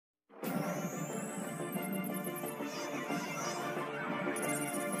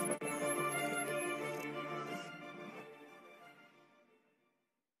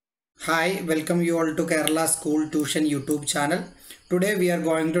Hi, welcome you all to Kerala School Tuition YouTube channel. Today we are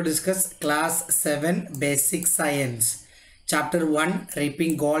going to discuss Class 7 Basic Science. Chapter 1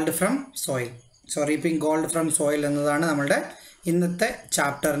 Reaping Gold from Soil. So Reaping Gold from Soil എന്നതാണ് നമ്മുടെ ഇന്നത്തെ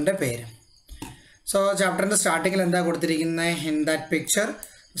ചാപ്റ്ററിന്റെ പേര്. So ചാപ്റ്ററിന്റെ സ്റ്റാർട്ടിങ്ങിൽ എന്താ കൊടുത്തിരിക്കുന്നത്? In that picture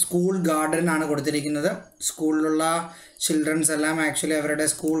school garden ആണ് കൊടുത്തിരിക്കുന്നത്. സ്കൂളിലുള്ള children's എല്ലാം ആക്ച്വലി അവരുടെ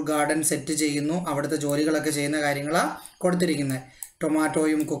സ്കൂൾ ഗാർഡൻ സെറ്റ് ചെയ്യുന്നു. അവിടുത്തെ ജോലികളൊക്കെ ചെയ്യുന്ന കാര്യങ്ങളാണ് കൊടുത്തിരിക്കുന്നത്.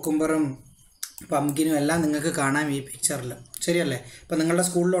 ടൊമാറ്റോയും കുക്കുംബറും പംകിനും എല്ലാം നിങ്ങൾക്ക് കാണാം ഈ പിക്ചറിൽ. ശരിയല്ലേ? അപ്പോൾ നിങ്ങളുടെ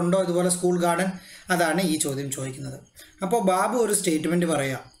സ്കൂളിലുണ്ടോ ഇതുപോലെ സ്കൂൾ ഗാർഡൻ? അതാണ് ഈ ചോദ്യം ചോദിക്കുന്നത്. അപ്പോൾ ബാബു ഒരു സ്റ്റേറ്റ്മെൻറ്റ്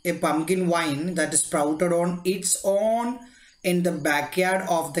പറയാം. A pumpkin wine that sprouted on its on in the backyard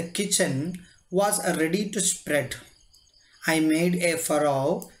of the kitchen was ready to spread. I made a furrow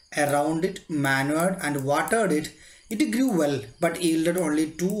around it, manured and watered it. It grew well but yielded only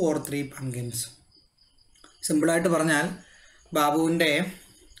 2 or 3 pumpkins. സിമ്പിളായിട്ട് പറഞ്ഞാൽ ബാബുവിൻ്റെ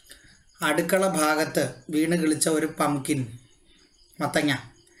അടുക്കള ഭാഗത്ത് വീണ് കിളിച്ച ഒരു pumpkin മത്തങ്ങ,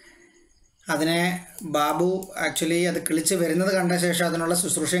 അതിനെ Babu actually അത് കിളിച്ച് വരുന്നത് കണ്ട ശേഷം അതിനുള്ള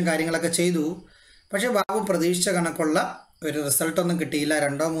ശുശ്രൂഷയും കാര്യങ്ങളൊക്കെ ചെയ്തു. പക്ഷേ ബാബു പ്രതീക്ഷിച്ച കണക്കുള്ള ഒരു റിസൾട്ടൊന്നും കിട്ടിയില്ല.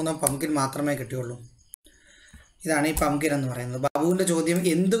 2-3 പംകിൻ മാത്രമേ കിട്ടിയുള്ളൂ. ഇതാണ് ഈ പംകിൻ എന്ന് പറയുന്നത്. ബാബുവിൻ്റെ ചോദ്യം,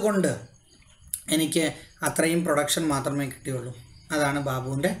 എന്തുകൊണ്ട് എനിക്ക് അത്രയും പ്രൊഡക്ഷൻ മാത്രമേ കിട്ടിയുള്ളൂ? അതാണ്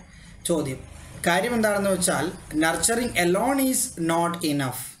ബാബുവിൻ്റെ ചോദ്യം. കാര്യം എന്താണെന്ന് വെച്ചാൽ, nurturing Elon is not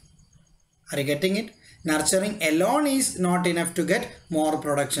enough. Are you getting it? Nurturing Elon is not enough to get more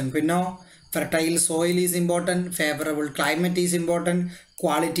production. പിന്നോ fertile soil is important, favorable climate is important,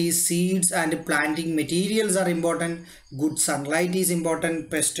 quality seeds and planting materials are important, good sunlight is important,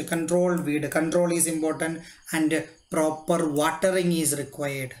 pest control, weed control is important, and proper watering is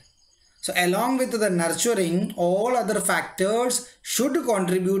required. So along with the nurturing, all other factors should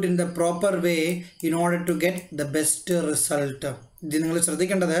contribute in the proper way in order to get the best result. ഇത് നിങ്ങൾ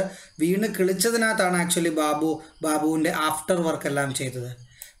ശ്രദ്ധിക്കേണ്ടത്, വീണ് കിളിച്ചതിനകത്താണ് actually ബാബുവിൻ്റെ after work എല്ലാം ചെയ്തത്.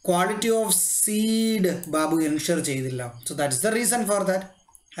 Quality of seed Babu ensure ചെയ്തില്ല. So that is the reason for that.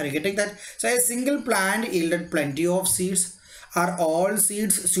 Are you getting that? So a single plant yielded plenty of seeds. Are all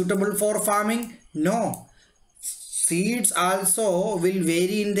seeds suitable for farming? No. Seeds also will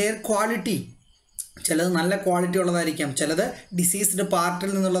vary in their quality. ചിലത് നല്ല quality ഉള്ളതായിരിക്കാം, ചിലത് diseased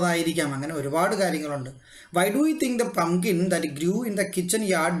പാർട്ടിൽ നിന്നുള്ളതായിരിക്കാം. അങ്ങനെ ഒരുപാട് കാര്യങ്ങളുണ്ട്. Why do you think the pumpkin that grew in the kitchen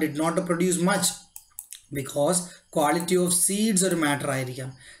yard did not produce much? Because quality of seeds ഒരു matter ആയിരിക്കാം.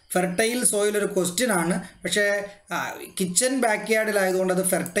 Fertile soil ഒരു ക്വസ്റ്റ്യൻ ആണ്, പക്ഷേ കിച്ചൺ ബാക്ക് യാർഡിലായതുകൊണ്ട് അത്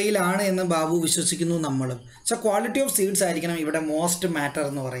ഫെർട്ടൈൽ ആണ് എന്ന് ബാബു വിശ്വസിക്കുന്നു നമ്മളും. സോ ക്വാളിറ്റി ഓഫ് സീഡ്സ് ആയിരിക്കണം ഇവിടെ മോസ്റ്റ് മാറ്റർ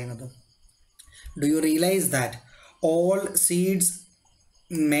എന്ന് പറയുന്നത്. Do you realise that all seeds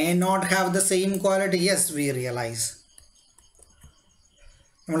may not have the same quality? Yes, V realise.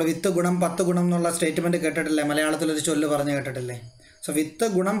 നമ്മൾ വിത്ത് ഗുണം 10 ഗുണം എന്നുള്ള സ്റ്റേറ്റ്മെൻറ്റ് കേട്ടിട്ടില്ലേ? മലയാളത്തിലൊരു ചൊല്ല് പറഞ്ഞ് കേട്ടിട്ടില്ലേ? സോ വിത്ത്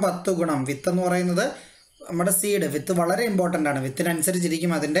ഗുണം 10 ഗുണം. വിത്ത് എന്ന് പറയുന്നത് നമ്മുടെ സീഡ്. വിത്ത് വളരെ ഇമ്പോർട്ടൻ്റ് ആണ്.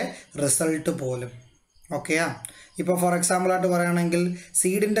 വിത്തിനനുസരിച്ചിരിക്കും അതിൻ്റെ റിസൾട്ട് പോലും. ഓക്കെയാ? ഇപ്പോൾ ഫോർ എക്സാമ്പിളായിട്ട് പറയുകയാണെങ്കിൽ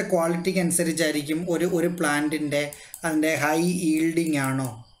സീഡിൻ്റെ ക്വാളിറ്റിക്ക് അനുസരിച്ചായിരിക്കും ഒരു പ്ലാന്റിൻ്റെ അതിൻ്റെ ഹൈ ഈൽഡിങ് ആണോ.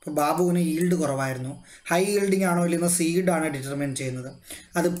 ഇപ്പോൾ ബാബുവിന് ഈൽഡ് കുറവായിരുന്നു. ഹൈ ഈൽഡിങ് ആണോ ഇല്ലെന്ന് സീഡാണ് ഡിറ്റർമിൻ ചെയ്യുന്നത്.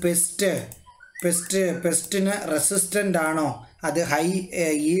 അത് പെസ്റ്റിന് റെസിസ്റ്റൻ്റ് ആണോ, അത് ഹൈ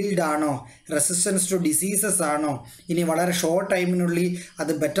ഈൽഡ് ആണോ, റെസിസ്റ്റൻസ് ടു ഡിസീസസ് ആണോ, ഇനി വളരെ ഷോർട്ട് ടൈമിനുള്ളിൽ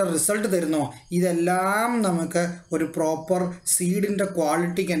അത് ബെറ്റർ റിസൾട്ട് തരുന്നോ, ഇതെല്ലാം നമുക്ക് ഒരു പ്രോപ്പർ സീഡിൻ്റെ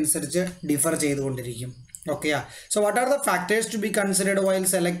ക്വാളിറ്റിക്ക് അനുസരിച്ച് ഡിഫർ ചെയ്തുകൊണ്ടിരിക്കും. ഓക്കെയാ? So what are the factors to be considered while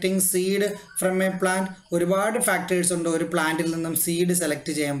selecting seed from A plant? ഒരുപാട് ഫാക്ടേഴ്സ് ഉണ്ട് ഒരു പ്ലാന്റിൽ നിന്നും സീഡ്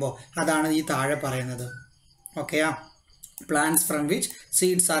സെലക്ട് ചെയ്യുമ്പോൾ. അതാണ് ഈ താഴെ പറയുന്നത്. ഓക്കെയാ? Plants from which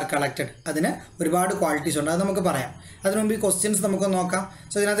seeds are collected. അതിന് ഒരുപാട് ക്വാളിറ്റീസ് ഉണ്ട്, അത് നമുക്ക് പറയാം. അതിനു മുമ്പ് ഈ ക്വസ്റ്റ്യൻസ് നമുക്ക് നോക്കാം.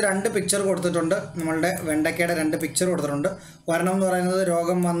 സോ ഇതിനകത്ത് 2 പിക്ചർ കൊടുത്തിട്ടുണ്ട്. നമ്മളുടെ വെണ്ടയ്ക്കയുടെ 2 പിക്ചർ കൊടുത്തിട്ടുണ്ട്. ഒരെണ്ണം എന്ന് പറയുന്നത്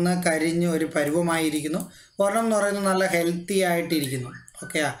രോഗം വന്ന് കരിഞ്ഞ് ഒരു പരുവമായിരിക്കുന്നു. ഒരെണ്ണം എന്ന് പറയുന്നത് നല്ല healthy ആയിട്ടിരിക്കുന്നു.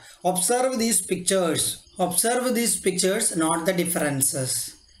 Okay? Observe these pictures, not the differences.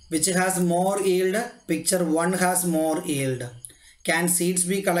 Which has more yield? Picture 1 has more yield. Can seeds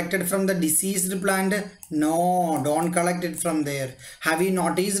be collected from the diseased plant? No, don't collect it from there. Have you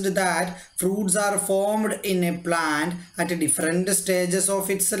noticed that fruits are formed in a plant at different stages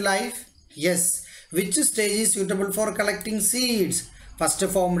of its life? Yes. Which stage is suitable for collecting seeds? First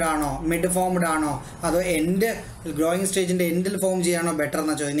formed ആണോ, mid formed ആണോ, അതോ growing സ്റ്റേജിൻ്റെ എൻഡിൽ form ചെയ്യാനോ better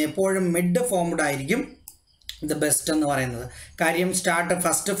എന്ന ചോദ്യം. എപ്പോഴും mid formed ആയിരിക്കും the best എന്ന് പറയുന്നത്. കാര്യം സ്റ്റാർട്ട്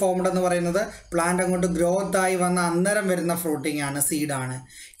ഫസ്റ്റ് ഫോംഡ് എന്ന് പറയുന്നത് പ്ലാന്റ് അങ്ങോട്ട് ഗ്രോത്ത് ആയി വന്ന അന്നേരം വരുന്ന ഫ്രൂട്ടിംഗ് ആണ്, സീഡാണ്.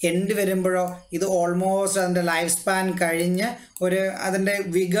 എൻഡ് വരുമ്പോഴോ ഇത് ഓൾമോസ്റ്റ് അതിൻ്റെ ലൈഫ് സ്പാൻ കഴിഞ്ഞ് അതിൻ്റെ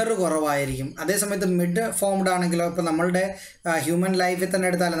വിഗർ കുറവായിരിക്കും. അതേസമയത്ത് മിഡ് ഫോംഡ് ആണെങ്കിലോ, ഇപ്പോൾ നമ്മളുടെ ഹ്യൂമൻ ലൈഫിൽ തന്നെ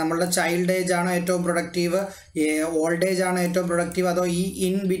എടുത്താൽ നമ്മളുടെ ചൈൽഡ് ഏജ് ആണോ ഏറ്റവും പ്രൊഡക്റ്റീവ്, ഓൾഡ് ഏജ് ആണോ ഏറ്റവും പ്രൊഡക്റ്റീവ്, അതോ ഈ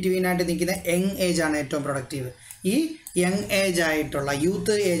ഇൻ ബിറ്റ്വീൻ ആയിട്ട് നിൽക്കുന്ന യങ് ഏജ് ആണ് ഏറ്റവും പ്രൊഡക്റ്റീവ്? ഈ യങ് ഏജ് ആയിട്ടുള്ള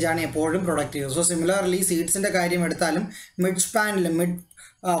യൂത്ത് ഏജ് ആണ് എപ്പോഴും പ്രൊഡക്റ്റീവ്. സോ സിമിലർലി സീഡ്സിൻ്റെ കാര്യം എടുത്താലും മിഡ് സ്പാനിൽ മിഡ്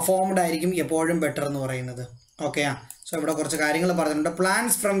ഫോംഡ് ആയിരിക്കും എപ്പോഴും ബെറ്റർ എന്ന് പറയുന്നത്. ഓക്കെയാ? സോ ഇവിടെ കുറച്ച് കാര്യങ്ങൾ പറഞ്ഞിട്ടുണ്ട്.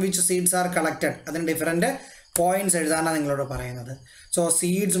 Plants from which seeds are collected, അതിന് ഡിഫറെൻറ്റ് പോയിന്റ്സ് എഴുതാനാണ് നിങ്ങളോട് പറയുന്നത്. So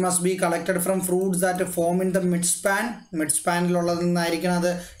seeds must be collected from fruits that form in the mid span, mid സ്പാനിലുള്ളതിൽ നിന്നായിരിക്കണം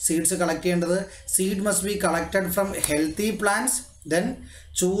അത് സീഡ്സ് കളക്ട് ചെയ്യേണ്ടത്. Seed must be collected from healthy plants, then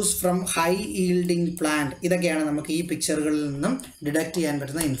choose from high yielding plant. ഇതൊക്കെയാണ് നമുക്ക് ഈ പിക്ചറുകളിൽ നിന്നും deduct ചെയ്യാൻ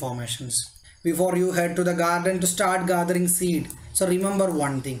പറ്റുന്ന informations. Before you head to the garden to start gathering seed, so remember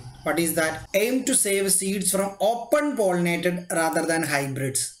one thing. What is that? Aim to save seeds from open pollinated rather than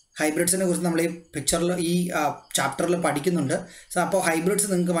hybrids. ഹൈബ്രിഡ്സിനെ കുറിച്ച് നമ്മൾ ഈ പിക്ചറിൽ ഈ ചാപ്റ്ററിൽ പഠിക്കുന്നുണ്ട്. സോ അപ്പോൾ ഹൈബ്രിഡ്സ്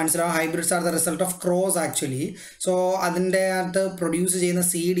നിങ്ങൾക്ക് മനസ്സിലാവും. Hybrids are the result of cross actually. So അതിൻ്റെ അകത്ത് പ്രൊഡ്യൂസ് ചെയ്യുന്ന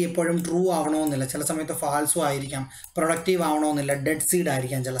സീഡ് എപ്പോഴും ട്രൂ ആവണമെന്നില്ല, ചില സമയത്ത് ഫാൾസും ആയിരിക്കാം. പ്രൊഡക്റ്റീവ് ആവണമെന്നില്ല, ഡെഡ് സീഡ്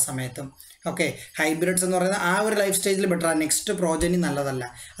ആയിരിക്കാം ചില സമയത്തും. ഓക്കെ, ഹൈബ്രിഡ്സ് എന്ന് പറയുന്നത് ആ ഒരു ലൈഫ് സ്റ്റേജിൽ ബെറ്ററാണ്, നെക്സ്റ്റ് പ്രോജനി നല്ലതല്ല.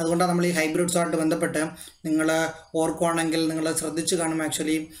 അതുകൊണ്ടാണ് നമ്മൾ ഈ ഹൈബ്രിഡ്സുമായിട്ട് ബന്ധപ്പെട്ട് നിങ്ങൾ ഓർക്കുവാണെങ്കിൽ നിങ്ങൾ ശ്രദ്ധിച്ച് കാണും,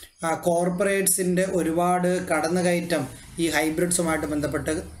 ആക്ച്വലി കോർപ്പറേറ്റ്സിൻ്റെ ഒരുപാട് കടന്നുകയറ്റം ഈ ഹൈബ്രിഡ്സുമായിട്ട്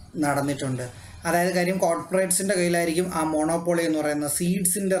ബന്ധപ്പെട്ട് നടന്നിട്ടുണ്ട്. അതായത് കാര്യം കോർപ്പറേറ്റ്സിൻ്റെ കയ്യിലായിരിക്കും ആ മോണോപോളി എന്ന് പറയുന്ന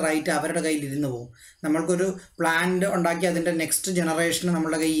സീഡ്സിൻ്റെ റൈറ്റ് അവരുടെ കയ്യിൽ ഇരുന്ന് പോകും. നമ്മൾക്കൊരു പ്ലാന്റ് ഉണ്ടാക്കി അതിൻ്റെ നെക്സ്റ്റ് ജനറേഷന്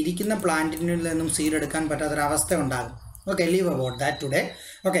നമ്മുടെ കയ്യിൽ ഇരിക്കുന്ന പ്ലാന്റിൽ നിന്നും സീഡ് എടുക്കാൻ പറ്റാത്തൊരവസ്ഥ ഉണ്ടാകും. Okay, leave about that today.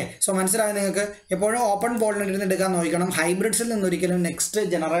 Okay, so മനസ്സിലായി നിങ്ങൾക്ക്. എപ്പോഴും ഓപ്പൺ പോളിനേറ്റഡിൽ നിന്ന് എടുക്കാൻ നോക്കണം, ഹൈബ്രിഡ്സിൽ നിന്ന് ഒരിക്കലും നെക്സ്റ്റ്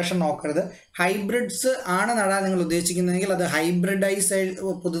ജനറേഷൻ നോക്കരുത്. ഹൈബ്രിഡ്സ് ആണ് നടാൻ നിങ്ങൾ ഉദ്ദേശിക്കുന്നതെങ്കിൽ അത്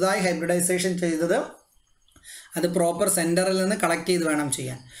പുതുതായി ഹൈബ്രിഡൈസേഷൻ ചെയ്തത് അത് പ്രോപ്പർ സെൻറ്ററിൽ നിന്ന് കളക്ട് ചെയ്ത് വേണം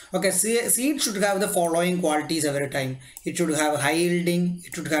ചെയ്യാൻ. Okay, seed should have the following qualities every time. It should have high yielding,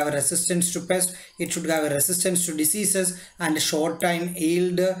 it should have resistance to pest, it should have resistance to diseases and short time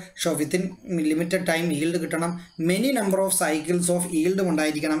yield. Within limited time yield കിട്ടണം. Many number of cycles of ഈൽഡും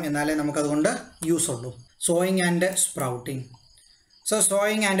ഉണ്ടായിരിക്കണം, എന്നാലേ നമുക്കതുകൊണ്ട് use ഉള്ളൂ. Sowing and sprouting. So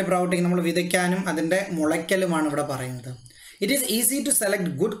sowing and sprouting നമ്മൾ വിതയ്ക്കാനും അതിൻ്റെ മുളയ്ക്കലുമാണ് ഇവിടെ പറയുന്നത്. It is easy to select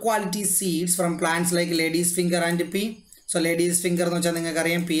good quality seeds from plants like lady's finger and pea. So lady's finger എന്ന് വെച്ചാൽ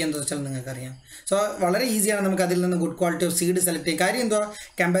നിങ്ങൾക്കറിയാം, പീ എന്ന് വെച്ചാൽ നിങ്ങൾക്കറിയാം. സോ വളരെ ഈസിയാണ് നമുക്ക് അതിൽ നിന്ന് good quality of seed select ചെയ്യാം. കാര്യം എന്തോ,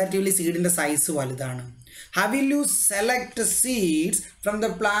 കമ്പാരിറ്റീവ്ലി സീഡിൻ്റെ സൈസ് വലുതാണ്. How will you select seeds from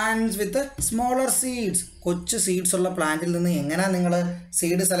the plants with smaller seeds? കൊച്ചു സീഡ്സ് ഉള്ള പ്ലാന്റിൽ നിന്ന് എങ്ങനെയാണ് നിങ്ങൾ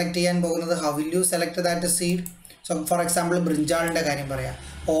സീഡ് സെലക്ട് ചെയ്യാൻ പോകുന്നത്? How will you select that seed? So for example ബ്രിഞ്ചാളിൻ്റെ കാര്യം പറയാം,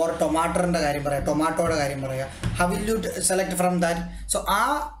 ഓർ ടൊമാറ്റോയുടെ കാര്യം പറയാം, ടൊമാറ്റോയുടെ കാര്യം പറയാം. How will you select from that? So ആ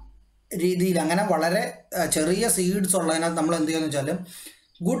രീതിയിൽ അങ്ങനെ വളരെ ചെറിയ സീഡ്സ് ഉള്ളതിനകത്ത് നമ്മൾ എന്ത് ചെയ്യുമെന്ന് വെച്ചാൽ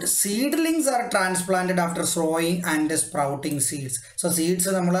good seedlings R transplanted after sowing and sprouting seeds. So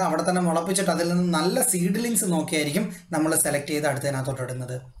seeds നമ്മൾ അവിടെ തന്നെ മുളപ്പിച്ചിട്ട് അതിൽ നിന്ന് നല്ല സീഡ്ലിങ്സ് നോക്കിയായിരിക്കും നമ്മൾ സെലക്ട് ചെയ്ത് അടുത്തതിനകത്തോട്ട്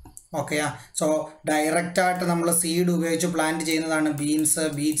ഇടുന്നത്. ഓക്കെയാ? സോ ഡയറക്റ്റായിട്ട് നമ്മൾ സീഡ് ഉപയോഗിച്ച് പ്ലാന്റ് ചെയ്യുന്നതാണ്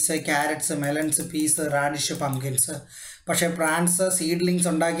beats, carrots, മെലൺസ്, piece, radish, pumpkins. പക്ഷേ പ്ലാന്റ്സ് സീഡ്ലിങ്സ്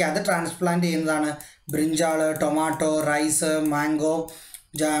ഉണ്ടാക്കി അത് ട്രാൻസ്പ്ലാന്റ് ചെയ്യുന്നതാണ് brinjal, tomato, rice,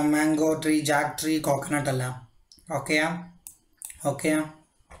 mango tree, Jack tree, coconut എല്ലാം. ഓക്കെയാ?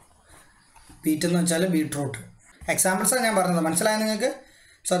 ബീറ്റ് എന്ന് വെച്ചാൽ ബീട്രൂട്ട്. എക്സാമ്പിൾസാണ് ഞാൻ പറഞ്ഞത്, മനസ്സിലായോ നിങ്ങൾക്ക്?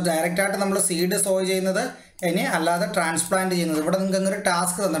 സോ ഡയറക്റ്റായിട്ട് നമ്മൾ സീഡ് സോയ് ചെയ്യുന്നത്, ഇനി അല്ലാതെ ട്രാൻസ്പ്ലാന്റ് ചെയ്യുന്നത്. ഇവിടെ നിങ്ങൾക്ക് അങ്ങനെ ഒരു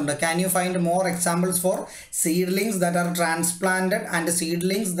ടാസ്ക് തന്നിട്ടുണ്ട്. Can you find more examples for seedlings that are transplanted and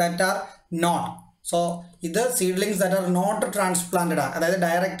seedlings that are not? So ഇത് seedlings that are not transplanted ആണ്, അതായത്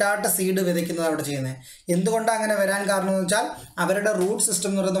ഡയറക്റ്റായിട്ട് സീഡ് വിതയ്ക്കുന്നത് അവിടെ ചെയ്യുന്നത്. എന്തുകൊണ്ടാണ് അങ്ങനെ വരാൻ കാരണം എന്ന് വെച്ചാൽ അവരുടെ റൂട്ട്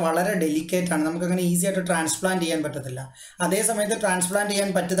സിസ്റ്റം എന്ന് പറയുന്നത് വളരെ ഡെലിക്കേറ്റ് ആണ്, നമുക്കങ്ങനെ ഈസി ആയിട്ട് ട്രാൻസ്പ്ലാന്റ് ചെയ്യാൻ പറ്റത്തില്ല. അതേ സമയത്ത് ട്രാൻസ്പ്ലാന്റ്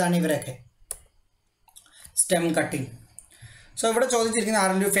ചെയ്യാൻ പറ്റിയതാണ് ഇവരൊക്കെ. Stem cutting. സോ ഇവിടെ ചോദിച്ചിരിക്കുന്നത്,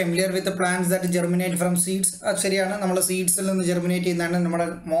 are you familiar with plants that germinate from seeds? അത് ശരിയാണ്, നമ്മൾ സീഡ്സിൽ നിന്ന് ജെർമിനേറ്റ് ചെയ്യുന്നതാണ് നമ്മുടെ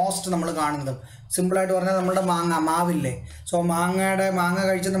മോസ്റ്റ് നമ്മൾ കാണുന്നത്. സിമ്പിളായിട്ട് പറഞ്ഞാൽ നമ്മുടെ മാവില്ലേ, സോ മാങ്ങ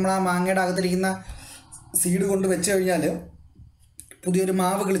കഴിച്ച് നമ്മൾ ആ മാങ്ങയുടെ അകത്തിരിക്കുന്ന സീഡ് കൊണ്ട് വെച്ച് കഴിഞ്ഞാൽ പുതിയൊരു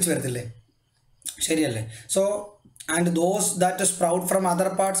മാവ് കിളിച്ച് വരത്തില്ലേ? ശരിയല്ലേ? So and those that sprout from other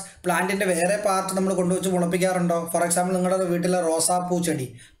parts, പ്ലാന്റിൻ്റെ വേറെ പാർട്ട് നമ്മൾ കൊണ്ടുവച്ച് മുളപ്പിക്കാറുണ്ടോ? ഫോർ എക്സാമ്പിൾ നിങ്ങളുടെ വീട്ടിലെ റോസാപ്പൂ ചെടി,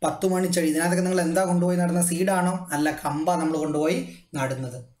 10 മണിച്ചെടി, ഇതിനകത്തൊക്കെ നിങ്ങൾ എന്താ കൊണ്ടുപോയി നടുന്ന? സീഡാണോ? അല്ല, കമ്പ നമ്മൾ കൊണ്ടുപോയി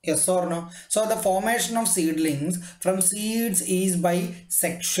നടുന്നത്. Yes or no? So the formation of seedlings from seeds is by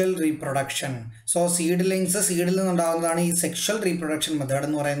sexual reproduction. So സീഡിൽ നിന്നുണ്ടാകുന്നതാണ് ഈ സെക്ഷൽ റീപ്രൊഡക്ഷൻ മെത്തേഡ്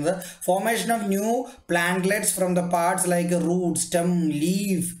എന്ന് പറയുന്നത്. Formation of new plantlets from the parts like root, stem,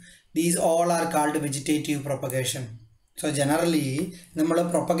 leaf, These all are called vegetative propagation. So generally, നമ്മൾ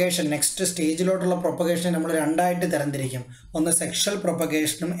propagation next stage ലോട്ടുള്ള propagation നമ്മൾ രണ്ടായിട്ട് തരംതിരിക്കും. ഒന്ന് sexual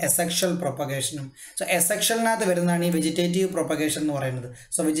propagation ഉം asexual propagation ഉം. So asexualനകത്ത് വരുന്നതാണ് ഈ vegetative propagation എന്ന് പറയുന്നത്.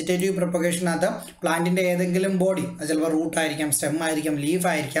 So vegetative propagationനകത്ത് പ്ലാന്റിന്റെ ഏതെങ്കിലും ബോഡി, അത് ചിലപ്പോൾ റൂട്ട് ആയിരിക്കാം, സ്റ്റെം ആയിരിക്കാം, ലീഫ്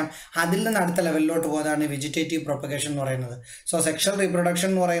ആയിരിക്കാം, അതിൽ നിന്ന് അടുത്ത ലെവലിലോട്ട് പോകുന്നതാണ് വെജിറ്റേറ്റീവ് പ്രൊപ്പഗേഷൻ എന്ന് പറയുന്നത്. സോ സെക്ഷൽ റീപ്രൊഡക്ഷൻ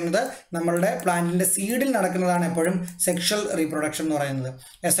എന്ന് പറയുന്നത് നമ്മളുടെ പ്ലാന്റിന്റെ സീഡിൽ നടക്കുന്നതാണ് എപ്പോഴും സെക്ഷൽ റീപ്രൊഡക്ഷൻ എന്ന് പറയുന്നത്.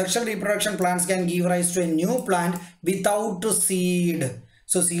 Asexual reproduction plants can give rise to a new plant without seed.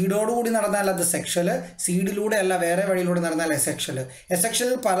 So സീഡോടുകൂടി നടന്നാൽ അത് സെക്ഷൽ, സീഡിലൂടെ അല്ല വേറെ വഴിയിലൂടെ നടന്നാൽ എസെക്ഷൽ.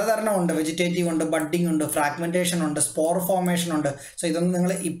 എസെക്ഷലിൽ പലതരണം ഉണ്ട്. വെജിറ്റേറ്റീവ് ഉണ്ട്, ബഡ്ഡിംഗ് ഉണ്ട്, ഫ്രാഗ്മെന്റേഷൻ ഉണ്ട്, സ്പോർ ഫോർമേഷൻ ഉണ്ട്. സോ ഇതൊന്നും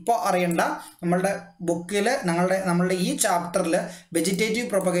നിങ്ങൾ ഇപ്പോൾ അറിയണ്ട. നമ്മളുടെ ബുക്കിൽ നമ്മളുടെ ഈ ചാപ്റ്ററിൽ വെജിറ്റേറ്റീവ്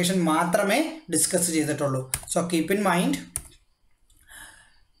പ്രൊപ്പഗേഷൻ മാത്രമേ ഡിസ്കസ് ചെയ്തിട്ടുള്ളൂ. So keep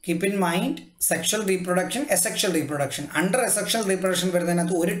in mind sexual reproduction, asexual reproduction. Under asexual reproduction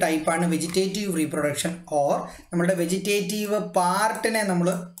വരുന്നതിനകത്ത് ഒരു ടൈപ്പാണ് വെജിറ്റേറ്റീവ് റീപ്രൊഡക്ഷൻ, ഓർ നമ്മുടെ വെജിറ്റേറ്റീവ് പാർട്ടിനെ നമ്മൾ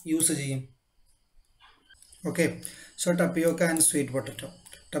യൂസ് ചെയ്യും. Okay, so ടപ്പിയോക്ക and sweet potato.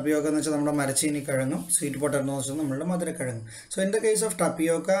 ടപ്പിയോക്ക എന്ന് വെച്ചാൽ നമ്മുടെ മരച്ചീനി കിഴങ്ങ്, സ്വീറ്റ് പൊട്ടറ്റോ എന്ന് വെച്ചാൽ നമ്മളുടെ മധുരക്കിഴങ്ങ്. So in the case of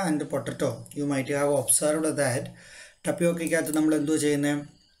ടപ്പിയോക്ക and potato, you might have observed that ടപ്പിയോക്കകത്ത് നമ്മൾ എന്തോ ചെയ്യുന്നത്,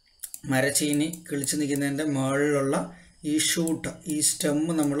 മരച്ചീനി കിളിച്ച് നിൽക്കുന്നതിൻ്റെ മുകളിലുള്ള ഈ ഷൂട്ട്, ഈ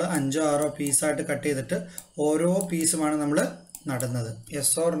സ്റ്റെമ്മ് നമ്മൾ 5-6 പീസായിട്ട് കട്ട് ചെയ്തിട്ട് ഓരോ പീസുമാണ് നമ്മൾ നടുന്നത്.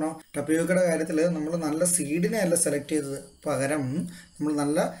 Yes or no? ടപ്പിയോക്കയുടെ കാര്യത്തിൽ നമ്മൾ നല്ല സീഡിനെ അല്ല സെലക്ട് ചെയ്തത്, പകരം നമ്മൾ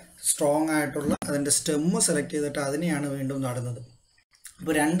നല്ല സ്ട്രോങ് ആയിട്ടുള്ള അതിൻ്റെ സ്റ്റെമ്മ് സെലക്ട് ചെയ്തിട്ട് അതിനെയാണ് വീണ്ടും നടുന്നത്.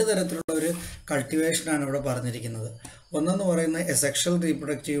 അപ്പോൾ 2 തരത്തിലുള്ള ഒരു കൾട്ടിവേഷനാണ് ഇവിടെ പറഞ്ഞിരിക്കുന്നത്. ഒന്നെന്ന് പറയുന്നത് എസെക്ഷൽ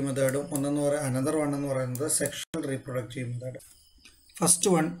റീപ്രൊഡക്റ്റീവ് മെത്തേഡും, അനദർ വൺ എന്ന് പറയുന്നത് sexual reproductive method.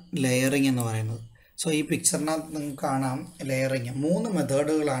 First one layering എന്ന് പറയുന്നത്. സോ ഈ പിക്ചറിനകത്ത് നിങ്ങൾക്ക് കാണാം ലെയറിങ്. 3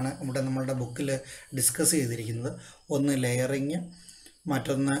 മെത്തേഡുകളാണ് ഇവിടെ നമ്മളുടെ ബുക്കിൽ ഡിസ്കസ് ചെയ്തിരിക്കുന്നത്. ഒന്ന് ലെയറിങ്,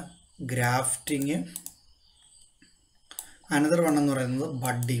 മറ്റൊന്ന് ഗ്രാഫ്റ്റിങ്, അനദർ വൺ എന്ന് പറയുന്നത്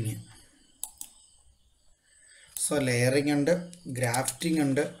ബഡ്ഡിങ്. സോ ലെയറിങ് ഉണ്ട്, ഗ്രാഫ്റ്റിംഗ്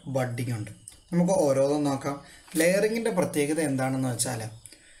ഉണ്ട്, ബഡ്ഡിങ് ഉണ്ട്. നമുക്ക് ഓരോന്നും നോക്കാം. ലെയറിങ്ങിൻ്റെ പ്രത്യേകത എന്താണെന്ന് വെച്ചാൽ,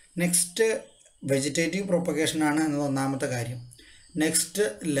 നെക്സ്റ്റ് വെജിറ്റേറ്റീവ് പ്രൊപ്പഗേഷനാണ് എന്നത് ഒന്നാമത്തെ കാര്യം. Next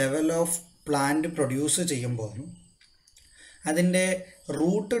level of plant produce ചെയ്യുമ്പോൾ അതിൻ്റെ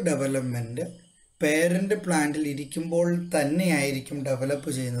റൂട്ട് ഡെവലപ്മെൻറ്റ് പേരൻ്റ് പ്ലാന്റിൽ ഇരിക്കുമ്പോൾ തന്നെയായിരിക്കും ഡെവലപ്പ്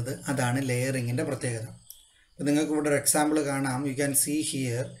ചെയ്യുന്നത്. അതാണ് ലെയറിങ്ങിൻ്റെ പ്രത്യേകത. അപ്പോൾ നിങ്ങൾക്ക് ഇവിടെ ഒരു എക്സാമ്പിൾ കാണാം. യു ക്യാൻ സീ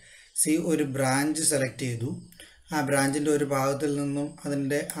ഹിയർ, ഒരു ബ്രാഞ്ച് സെലക്ട് ചെയ്തു. ആ ബ്രാഞ്ചിൻ്റെ ഒരു ഭാഗത്തിൽ നിന്നും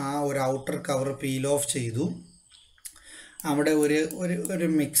അതിൻ്റെ ആ ഒരു ഔട്ടർ കവർ പീൽ ഓഫ് ചെയ്തു. അവിടെ ഒരു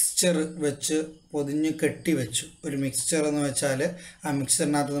മിക്സ്ചർ വെച്ച് പൊതിഞ്ഞ് കെട്ടി വെച്ചു. ഒരു മിക്സ്ചർ എന്ന് വെച്ചാൽ ആ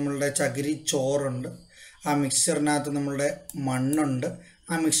മിക്സ്ചറിനകത്ത് നമ്മളുടെ ചകിരി ചോറുണ്ട്, ആ മിക്സ്ചറിനകത്ത് നമ്മളുടെ മണ്ണുണ്ട്,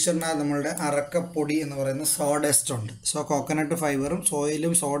 ആ മിക്സ്ചറിനകത്ത് നമ്മളുടെ അറക്കപ്പൊടി എന്ന് പറയുന്ന സോഡസ്റ്റ് ഉണ്ട്. സോ കോക്കനട്ട് ഫൈബറും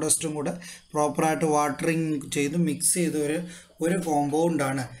സോയിലും സോഡസ്റ്റും കൂടെ പ്രോപ്പറായിട്ട് വാട്ടറിങ് ചെയ്ത് മിക്സ് ചെയ്ത് ഒരു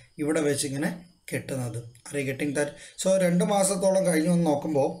കോമ്പൗണ്ടാണ് ഇവിടെ വെച്ച് ഇങ്ങനെ കെട്ടുന്നത്. അറിയ കെട്ടിങ് ദാറ്റ്. സോ 2 മാസത്തോളം കഴിഞ്ഞ് വന്ന്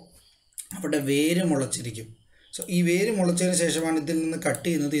നോക്കുമ്പോൾ അവിടെ വേര് മുളച്ചിരിക്കും. സോ ഈ വേര് മുളച്ചതിന് ശേഷമാണ് ഇതിൽ നിന്ന് കട്ട്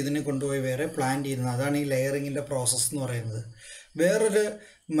ചെയ്യുന്നത്, ഇതിനെ കൊണ്ടുപോയി വേറെ പ്ലാന്റ് ചെയ്യുന്നത്. അതാണ് ഈ ലെയറിങ്ങിൻ്റെ പ്രോസസ്സ് എന്ന് പറയുന്നത്. വേറൊരു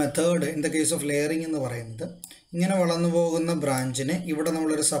method in the case of layering എന്ന് പറയുന്നത്, ഇങ്ങനെ വളർന്നു പോകുന്ന ബ്രാഞ്ചിനെ ഇവിടെ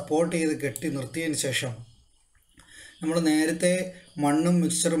നമ്മളൊരു സപ്പോർട്ട് ചെയ്ത് കെട്ടി നിർത്തിയതിന് ശേഷം നമ്മൾ നേരത്തെ മണ്ണും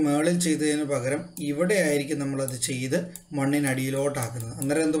മിക്സ്ചറും മേളിൽ ചെയ്തതിന് പകരം ഇവിടെ ആയിരിക്കും നമ്മളത് ചെയ്ത് മണ്ണിനടിയിലോട്ടാക്കുന്നത്.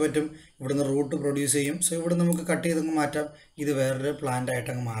 അന്നേരം എന്ത് പറ്റും, ഇവിടുന്ന് റൂട്ട് പ്രൊഡ്യൂസ് ചെയ്യും. സോ ഇവിടെ നമുക്ക് കട്ട് ചെയ്തങ്ങ് മാറ്റാം, ഇത് വേറൊരു പ്ലാന്റ്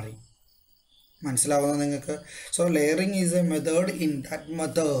ആയിട്ടങ്ങ് മാറി. മനസ്സിലാവുന്നത് നിങ്ങൾക്ക്? So layering is A method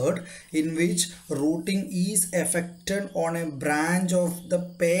in which routing is affected on A branch of the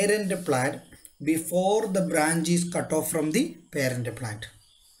parent plant before the branch is cut off from the parent plant.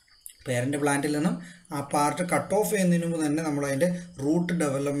 Parent പ്ലാന്റിൽ നിന്നും ആ പാർട്ട് കട്ട് ഓഫ് ചെയ്യുന്നതിന് മുമ്പ് തന്നെ നമ്മൾ അതിൻ്റെ root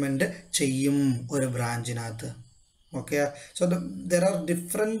development ചെയ്യും ഒരു ബ്രാഞ്ചിനകത്ത്. Okay, so there are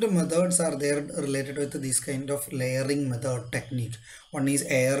different methods are there related with this kind of layering method technique. One is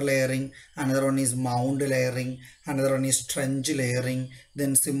air layering, another one is mound layering, another one is trench layering,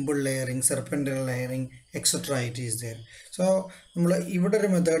 then simple layering, serpentine layering, etc. It is there. So നമ്മൾ ഇവിടെ ഒരു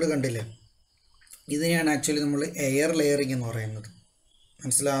method കണ്ടില്ലേ, ഇതിനെയാണ് actually നമ്മൾ air layering എന്ന് പറയുന്നത്.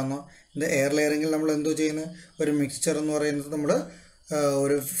 മനസ്സിലാവുന്നോ? ഇത് air ലെയറിങ്ങിൽ നമ്മൾ എന്തോ ചെയ്യുന്നത്, ഒരു മിക്സ്ചർ എന്ന് പറയുന്നത് നമ്മൾ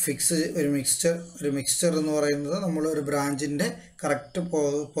ഒരു മിക്സ്ചർ എന്ന് പറയുന്നത് നമ്മൾ ഒരു ബ്രാഞ്ചിൻ്റെ കറക്റ്റ്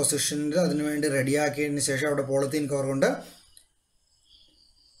പൊസിഷനിൽ അതിനു വേണ്ടി റെഡിയാക്കിയതിന് ശേഷം അവിടെ പോളിത്തീൻ കവർ കൊണ്ട്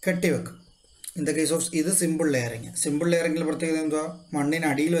കെട്ടിവെക്കും. ഇൻ ദ കേസ് ഓഫ് ഇത് സിമ്പിൾ ലെയറിങ്ങിൽ പ്രത്യേകത എന്തുവാ,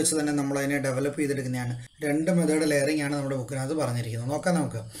 മണ്ണിനടിയിൽ വെച്ച് തന്നെ നമ്മൾ അതിനെ ഡെവലപ്പ് ചെയ്തെടുക്കുന്നതാണ്. 2 മെത്തേഡ് ലെയറിംഗ് ആണ് നമ്മുടെ ബുക്കിനകത്ത് പറഞ്ഞിരിക്കുന്നത്. നോക്കാം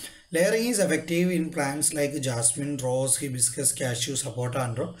നമുക്ക്. Layering is effective in plants like jasmine, rose, hibiscus, cashew, sapota,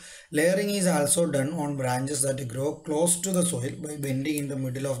 and row. Layering is also done on branches that grow close to the soil by bending in the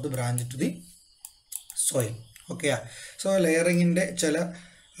middle of the branch to the soil. Okay, so layering in the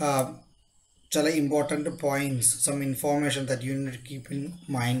chala important points, some information that you need to keep in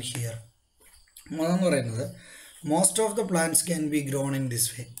mind here. Most of the plants can be grown in this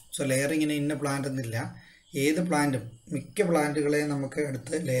way. So layering in a plant എന്നല്ല ഏത് പ്ലാന്റും മിക്ക പ്ലാന്റുകളെ നമുക്ക്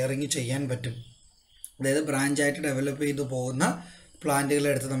എടുത്ത് layering ചെയ്യാൻ പറ്റും. അതായത് ബ്രാഞ്ചായിട്ട് develop ചെയ്തു പോകുന്ന പ്ലാന്റുകളെ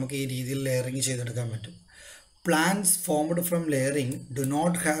എടുത്ത് നമുക്ക് ഈ രീതിയിൽ ലെയറിങ് ചെയ്തെടുക്കാൻ പറ്റും. Plants formed from layering do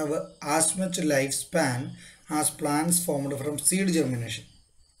not have as much lifespan as plants formed from seed germination.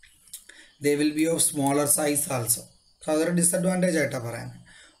 They will be of smaller size also. So അതൊരു ഡിസഡ്വാൻറ്റേജ് ആയിട്ടാണ് പറയാൻ.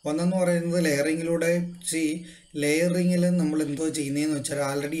 ഒന്നെന്ന് പറയുന്നത് ലെയറിങ്ങിലൂടെ ലെയറിങ്ങിൽ നമ്മൾ എന്തോ ചെയ്യുന്നതെന്ന് വെച്ചാൽ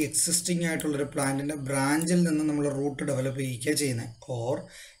ആൾറെഡി എക്സിസ്റ്റിംഗ് ആയിട്ടുള്ളൊരു പ്ലാന്റിൻ്റെ ബ്രാഞ്ചിൽ നിന്ന് നമ്മൾ റൂട്ട് ഡെവലപ്പ് ചെയ്യുക ചെയ്യുന്നത്. ഓർ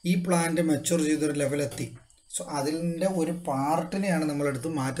ഈ പ്ലാന്റ് മെച്യൂർ ചെയ്തൊരു ലെവലെത്തി, സോ അതിൻ്റെ ഒരു പാർട്ടിനെയാണ്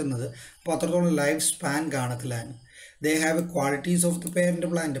നമ്മളെടുത്ത് മാറ്റുന്നത്. അപ്പോൾ അത്രത്തോളം ലൈഫ് സ്പാൻ കാണത്തില്ല. They have qualities of the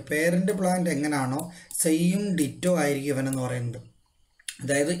parent plant എങ്ങനെയാണോ സെയിം ഡിറ്റോ ആയിരിക്കും ഇവനെന്ന് പറയുന്നത്.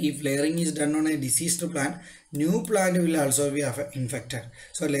 അതായത് if layering is done on A diseased plant, new plant will also be infected.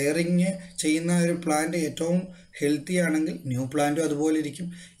 So layering ചെയ്യുന്ന ഒരു പ്ലാന്റ് ഏറ്റവും ഹെൽത്തി ആണെങ്കിൽ ന്യൂ പ്ലാന്റും അതുപോലെ ഇരിക്കും.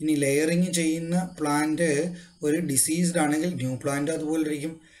 ഇനി ലെയറിങ് ചെയ്യുന്ന പ്ലാന്റ് ഒരു ഡിസീസ്ഡ് ആണെങ്കിൽ ന്യൂ പ്ലാന്റും അതുപോലെ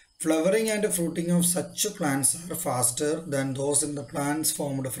ഇരിക്കും. Flowering and fruiting of such plants are faster than those in the plants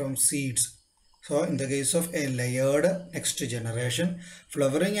formed from seeds. So in the case of a layered next generation,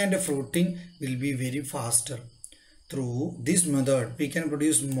 flowering and fruiting will be very faster. Through this method, we can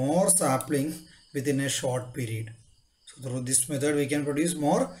produce more sapling within a short period. So through this method, we can produce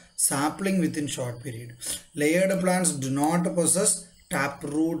more sapling within short period. Layered plants do not possess tap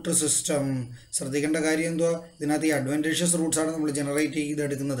root system. ശ്രദ്ധിക്കേണ്ട കാര്യം എന്തുവാ, ഇതിനകത്ത് ഈ അഡ്വാൻറ്റേഷ്യസ് റൂട്ട്സാണ് നമ്മൾ generate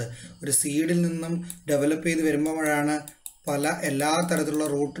ചെയ്തെടുക്കുന്നത്. ഒരു സീഡിൽ നിന്നും develop ചെയ്ത് വരുമ്പോഴാണ് എല്ലാ തരത്തിലുള്ള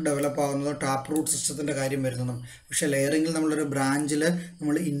റൂട്ട് ഡെവലപ്പ് ആകുന്നതും ടാപ്പ് റൂട്ട് സിസ്റ്റത്തിൻ്റെ കാര്യം വരുന്നതും. പക്ഷേ ലെയറിങ്ങിൽ നമ്മളൊരു ബ്രാഞ്ചിൽ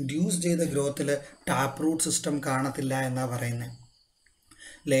നമ്മൾ ഇൻഡ്യൂസ് ചെയ്ത ഗ്രോത്തിൽ ടാപ്പ് റൂട്ട് സിസ്റ്റം കാണത്തില്ല എന്നാണ് പറയുന്നത്.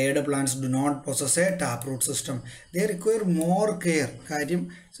 Layered plants do not possess a taproot system. They require more care. കാര്യം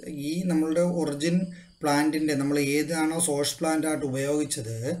ഈ നമ്മളുടെ ഒറിജിൻ പ്ലാന്റിൻ്റെ നമ്മൾ ഏതാണോ സോഴ്സ് പ്ലാന്റ് ആയിട്ട്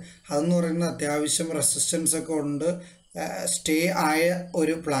ഉപയോഗിച്ചത് അതെന്ന് പറയുന്നത് അത്യാവശ്യം റെസിസ്റ്റൻസ് ഒക്കെ കൊണ്ട് സ്റ്റേ ആയ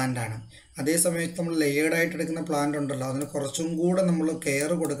ഒരു പ്ലാന്റാണ്. അതേസമയത്ത് നമ്മൾ ലെയേർഡായിട്ട് എടുക്കുന്ന പ്ലാന്റ് ഉണ്ടല്ലോ അതിന് കുറച്ചും കൂടെ നമ്മൾ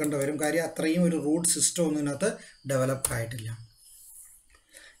കെയർ കൊടുക്കേണ്ടി വരും. കാര്യം അത്രയും ഒരു റൂട്ട് സിസ്റ്റം ഒന്നും ഇതിനകത്ത് ഡെവലപ്പ് ആയിട്ടില്ല.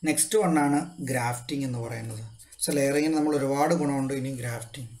 നെക്സ്റ്റ് വണ്ണാണ് ഗ്രാഫ്റ്റിംഗ് എന്ന് പറയുന്നത്. സോ ലെയറിങ്ങിന് നമ്മൾ ഒരുപാട് ഗുണമുണ്ട്. ഇനി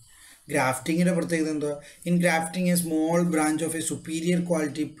ഗ്രാഫ്റ്റിങ്ങിൻ്റെ പ്രത്യേകത എന്തുവാ? In grafting A small branch of A superior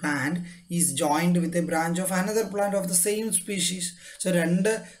quality plant is joined with a branch of another plant of the same species. So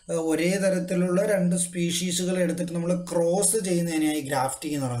ഒരേ തരത്തിലുള്ള രണ്ട് സ്പീഷീസുകൾ എടുത്തിട്ട് നമ്മൾ ക്രോസ് ചെയ്യുന്നതിനായി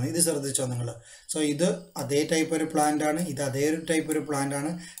ഗ്രാഫ്റ്റിംഗ് എന്ന് പറയുന്നത്. ഇത് ശ്രദ്ധിച്ചോ നിങ്ങൾ? സോ ഇത് അതേ ടൈപ്പ് ഒരു പ്ലാന്റ് ആണ്, ഇത് അതേ ഒരു ടൈപ്പ് ഒരു പ്ലാന്റ്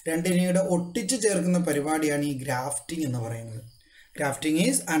ആണ്. രണ്ടിനെയും ഒട്ടിച്ച് ചേർക്കുന്ന പരിപാടിയാണ് ഈ ഗ്രാഫ്റ്റിംഗ് എന്ന് പറയുന്നത്. Grafting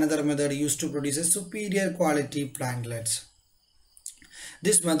is another method used to produce a superior quality plantlets.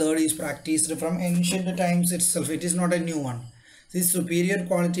 This method is practiced from ancient times itself. It is not a new one. These superior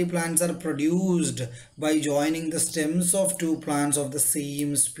quality plants are produced by joining the stems of two plants of the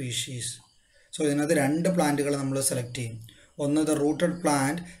same species. So, ഇതിനകത്ത് രണ്ട് പ്ലാന്റുകൾ നമ്മൾ select ചെയ്യും. ഒന്ന് the rooted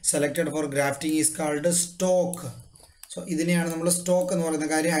plant selected for grafting is called stock. So, ഇതിനെയാണ് നമ്മൾ stock എന്ന് പറയുന്ന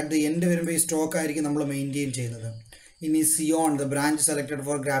കാര്യം. അറ്റ് ദി എൻഡ് വരുമ്പോൾ ഈ സ്റ്റോക്ക് ആയിരിക്കും നമ്മൾ മെയിൻറ്റെയിൻ ചെയ്യുന്നത്. ഇനി Zion, the branch selected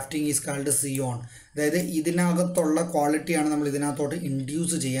four grafting is called Zion. അതായത് ഇതിനകത്തുള്ള ക്വാളിറ്റിയാണ് നമ്മൾ ഇതിനകത്തോട്ട്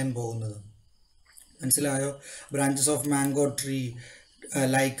ഇൻഡ്യൂസ് ചെയ്യാൻ പോകുന്നത്. മനസ്സിലായോ? Branches of mango tree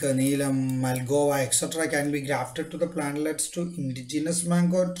like Neelam, Malgova etcetera can be grafted to the plantlets to indigenous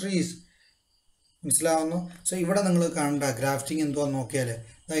mango trees. മനസ്സിലാവുന്നു? സോ ഇവിടെ നിങ്ങൾ കാണണ്ട ഗ്രാഫ്റ്റിംഗ് എന്തുവാന്ന് നോക്കിയാൽ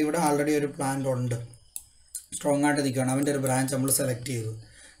ഇവിടെ ആൾറെഡി ഒരു പ്ലാന്റ് ഉണ്ട്, സ്ട്രോങ് ആയിട്ട് നിൽക്കുകയാണ്. അവൻ്റെ ഒരു ബ്രാഞ്ച് നമ്മൾ സെലക്ട് ചെയ്തു.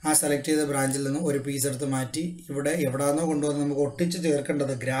 ആ സെലക്ട് ചെയ്ത ബ്രാഞ്ചിൽ നിന്ന് ഒരു പീസ് എടുത്ത് മാറ്റി ഇവിടെ എവിടെയാണോ കൊണ്ടുവന്ന് നമുക്ക് ഒട്ടിച്ച്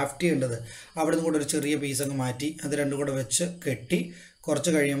ചേർക്കേണ്ടത്, ഗ്രാഫ്റ്റ് ചെയ്യേണ്ടത്, അവിടെ നിന്ന് കൂടെ ഒരു ചെറിയ പീസ് അങ്ങ് മാറ്റി അത് രണ്ടും കൂടെ വെച്ച് കെട്ടി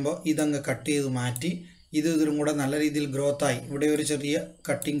കുറച്ച് കഴിയുമ്പോൾ ഇതങ്ങ് കട്ട് ചെയ്ത് മാറ്റി ഇതിലും കൂടെ നല്ല രീതിയിൽ ഗ്രോത്തായി ഇവിടെ ഒരു ചെറിയ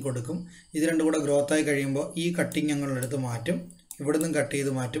കട്ടിങ് കൊടുക്കും. ഇത് രണ്ടും കൂടെ ഗ്രോത്തായി കഴിയുമ്പോൾ ഈ കട്ടിങ് ഞങ്ങളെടുത്ത് മാറ്റും, ഇവിടെ നിന്നും കട്ട്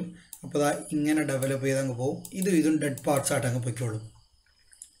ചെയ്ത് മാറ്റും. അപ്പോൾ ഇങ്ങനെ ഡെവലപ്പ് ചെയ്ത് അങ്ങ് പോകും. ഇതും ഡെഡ് പാർട്സ് ആയിട്ട് അങ്ങ് പൊയ്ക്കോളും.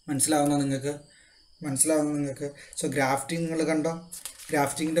 മനസ്സിലാവുന്ന നിങ്ങൾക്ക്? സോ ഗ്രാഫ്റ്റിംഗ് നിങ്ങൾ കണ്ടോ?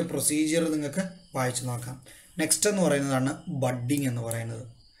 ഗ്രാഫ്റ്റിങ്ങിൻ്റെ പ്രൊസീജിയർ നിങ്ങൾക്ക് വായിച്ച് നോക്കാം. നെക്സ്റ്റ് എന്ന് പറയുന്നതാണ് ബഡ്ഡിങ് എന്ന് പറയുന്നത്.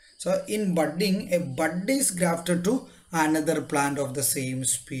 So in budding A bud is grafted to another plant of the same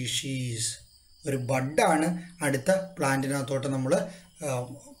species. ഒരു ബഡാണ് അടുത്ത പ്ലാന്റിനകത്തോട്ട് നമ്മൾ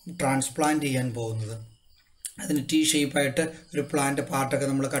ട്രാൻസ്പ്ലാന്റ് ചെയ്യാൻ പോകുന്നത്. അതിന് ടി ഷേപ്പായിട്ട് ഒരു പ്ലാന്റ് പാർട്ടൊക്കെ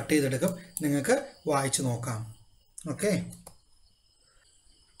നമ്മൾ കട്ട് ചെയ്തെടുക്കും. നിങ്ങൾക്ക് വായിച്ച് നോക്കാം. Okay,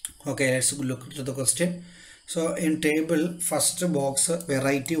 Okay, let's look to the question. So in table, first box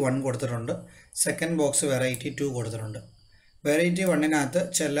variety 1 കൊടുത്തിട്ടുണ്ട്, second box variety 2 കൊടുത്തിട്ടുണ്ട്. Variety 1-നകത്ത്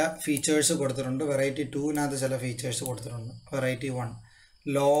ചില ഫീച്ചേഴ്സ് കൊടുത്തിട്ടുണ്ട്, variety 2-നകത്ത് ചില ഫീച്ചേഴ്സ് കൊടുത്തിട്ടുണ്ട്. Variety 1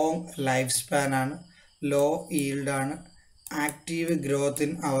 long lifespan ആണ്, low yield ആണ്, active growth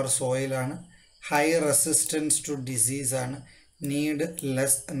in our soil ആണ്, high resistance to disease ആണ്, need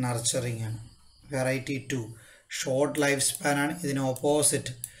less nurturing ആണ്. Variety 2 short lifespan ആണ്, ഇതിന്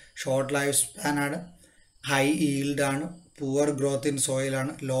ഓപ്പോസിറ്റ് short lifespan ആണ്, high yield ആണ്, poor growth in soil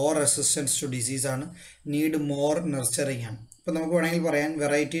ആണ്, low resistance to disease ആണ്, need more nurturing ആണ്. ഇപ്പോൾ നമുക്ക് വേണമെങ്കിൽ പറയാൻ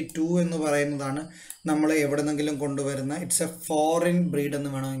വെറൈറ്റി 2 എന്ന് പറയുന്നതാണ് നമ്മൾ എവിടെ നിന്നെങ്കിലും കൊണ്ടുവരുന്ന ഇറ്റ്സ് എ ഫോറിൻ ബ്രീഡ് എന്ന്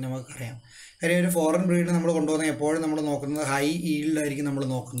വേണമെങ്കിൽ നമുക്കറിയാം. കാര്യം ഒരു ഫോറിൻ ബ്രീഡ് നമ്മൾ കൊണ്ടുവന്ന എപ്പോഴും നമ്മൾ നോക്കുന്നത് ഹൈ ഈൽഡ് ആയിരിക്കും നമ്മൾ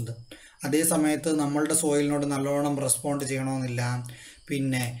നോക്കുന്നത്. അതേ സമയത്ത് നമ്മളുടെ സോയിലിനോട് നല്ലോണം റെസ്പോണ്ട് ചെയ്യണമെന്നില്ല,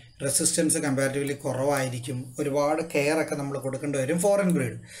 പിന്നെ റെസിസ്റ്റൻസ് കമ്പാരിറ്റീവ്ലി കുറവായിരിക്കും, ഒരുപാട് കെയർ ഒക്കെ നമ്മൾ കൊടുക്കേണ്ടി വരും ഫോറിൻ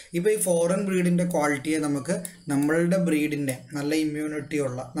ബ്രീഡ്. ഇപ്പോൾ ഈ ഫോറിൻ ബ്രീഡിൻ്റെ ക്വാളിറ്റിയെ നമുക്ക് നമ്മളുടെ ബ്രീഡിൻ്റെ നല്ല ഇമ്മ്യൂണിറ്റി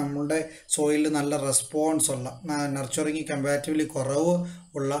ഉള്ള, നമ്മളുടെ സോയിലിൽ നല്ല റെസ്പോൺസ് ഉള്ള, നർച്ചറിങ് കമ്പാരിറ്റീവ്ലി കുറവ്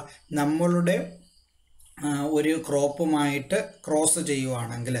ഉള്ള നമ്മളുടെ ഒരു ക്രോപ്പുമായിട്ട് ക്രോസ്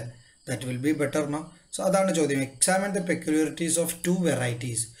ചെയ്യുവാണെങ്കിൽ that will be better, no? So അതാണ് ചോദ്യം. Examine the peculiarities of two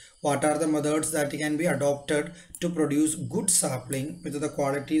varieties. What are the methods that can be adopted to produce good sapling with the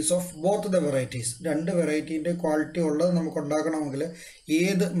qualities of both the varieties? രണ്ട് വെറൈറ്റീൻ്റെ quality ഉള്ളത് നമുക്ക് ഉണ്ടാക്കണമെങ്കിൽ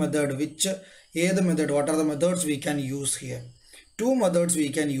ഏത് method what are the methods we can use here? Two methods we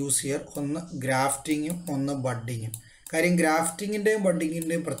can use here. ഒന്ന് ഗ്രാഫ്റ്റിങ്ങും ഒന്ന് ബഡ്ഡിങ്ങും. കാര്യം ഗ്രാഫ്റ്റിങ്ങിൻ്റെയും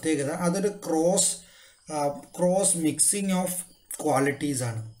ബഡ്ഡിങ്ങിൻ്റെയും പ്രത്യേകത അതൊരു ക്രോസ് മിക്സിങ് ഓഫ് ക്വാളിറ്റീസ്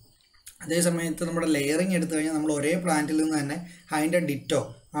ആണ്. അതേ സമയത്ത് നമ്മുടെ ലെയറിങ് എടുത്തു കഴിഞ്ഞാൽ നമ്മൾ ഒരേ പ്ലാന്റിൽ നിന്ന് തന്നെ അതിൻ്റെ ഡിറ്റോ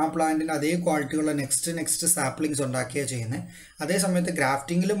ആ പ്ലാന്റിൻ്റെ അതേ ക്വാളിറ്റിയുള്ള നെക്സ്റ്റ് സാപ്ലിങ്സ് ഉണ്ടാക്കുകയാണ് ചെയ്യുന്നത്. അതേ സമയത്ത്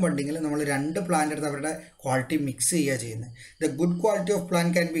ഗ്രാഫ്റ്റിങ്ങിലും ബഡ്ഡിങ്ങിലും നമ്മൾ രണ്ട് പ്ലാന്റ് എടുത്ത് അവരുടെ ക്വാളിറ്റി മിക്സ് ചെയ്യുക ചെയ്യുന്നത്. The good quality of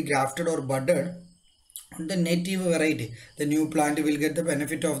plant can be grafted or budded on the native variety. The new plant will get the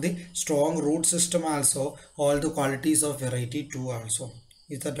benefit of the strong root system also, all the qualities of variety 2 also.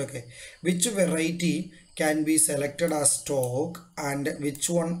 Is that okay? Which variety can be selected as stock and which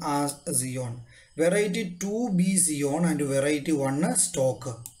one as Zion? Variety 2 be Zion and variety 1 stock.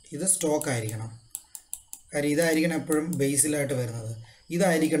 ഇത് stock ആയിരിക്കണം. കാര്യം ഇതായിരിക്കണം എപ്പോഴും ബേസിലായിട്ട് വരുന്നത്.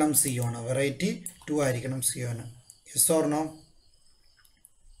 ഇതായിരിക്കണം Zion. Variety 2 ആയിരിക്കണം Zion. Yes or no?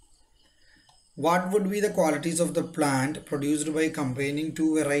 What would be the qualities of the plant produced by combining two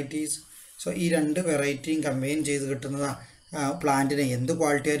varieties? So ഈ രണ്ട് വെറൈറ്റിയും കമ്പൈൻ ചെയ്ത് കിട്ടുന്നത് പ്ലാന്റിന് എന്ത്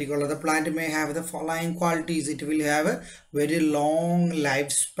ക്വാളിറ്റി ആയിരിക്കും ഉള്ളത്? Plant may have the following qualities. It will have very long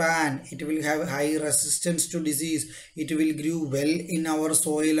life span, it will have high resistance to disease, it will Gru well in our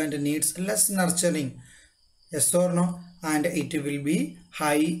soil and needs less nurturing. Yes or no? And it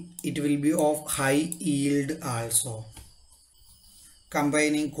will be of high yield also.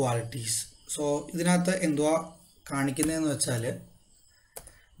 Combining qualities. So ഇതിനകത്ത് എന്തുവാ കാണിക്കുന്നതെന്ന് വെച്ചാൽ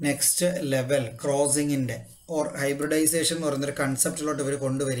next level ക്രോസിങ്ങിൻ്റെ or hybridisation എന്ന് പറയുന്നൊരു കൺസെപ്റ്റിലോട്ട് ഇവർ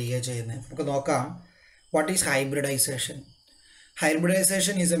കൊണ്ടുവരികയാണ് ചെയ്യുന്നത്. നമുക്ക് നോക്കാം. What is hybridisation?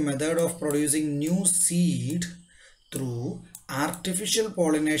 Hybridisation is A method of producing new seed through artificial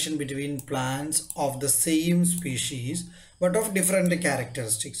pollination between plants of the same species but of different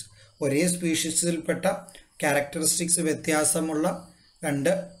characteristics. ഒരേ സ്പീഷീസിൽപ്പെട്ട ക്യാരക്ടറിസ്റ്റിക്സ് വ്യത്യാസമുള്ള രണ്ട്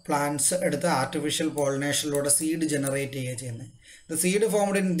പ്ലാന്റ്സ് എടുത്ത് ആർട്ടിഫിഷ്യൽ പോളിനേഷനിലൂടെ സീഡ് ജനറേറ്റ് ചെയ്യുക ചെയ്യുന്നത്. The seed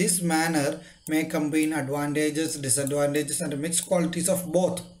formed in this manner may combine advantages, disadvantages and mixed qualities of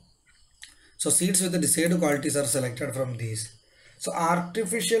both. So seeds with the desired qualities are selected from these. So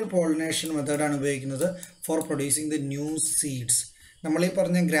artificial pollination method ആണ് ഉപയോഗിക്കുന്നത് for producing the new seeds. നമ്മൾ ഈ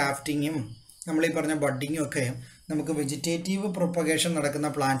പറഞ്ഞ ഗ്രാഫ്റ്റിങ്ങും നമ്മൾ ഈ പറഞ്ഞ ബഡ്ഡിങ്ങും ഒക്കെ നമുക്ക് വെജിറ്റേറ്റീവ് പ്രൊപ്പഗേഷൻ നടക്കുന്ന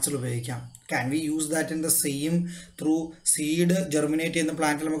പ്ലാന്റ്സിൽ ഉപയോഗിക്കാം. Can we use that in the same through seed germinate ചെയ്യുന്ന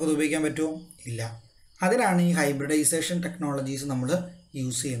പ്ലാന്റിൽ നമുക്കത് ഉപയോഗിക്കാൻ പറ്റുമോ? ഇല്ല. അതിനാണ് ഈ ഹൈബ്രിഡൈസേഷൻ ടെക്നോളജീസ് നമ്മൾ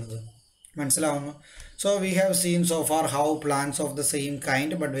യൂസ് ചെയ്യുന്നത്. മനസ്സിലാവുന്നു? So we have seen so far how plants of the same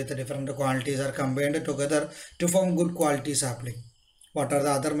kind but with different qualities R combined together to form good quality sapling. What are the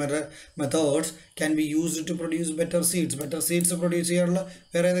other methods can be used to produce better seeds produce ചെയ്യാനുള്ള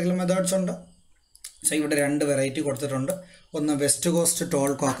വേറെ ഏതെങ്കിലും methods ഉണ്ട്? So ഇവിടെ രണ്ട് variety കൊടുത്തിട്ടുണ്ട്. ഒന്ന് west coast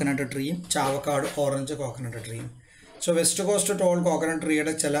tall coconut ട്രീയും Chavakkad orange coconut ട്രീയും. So west coast tall coconut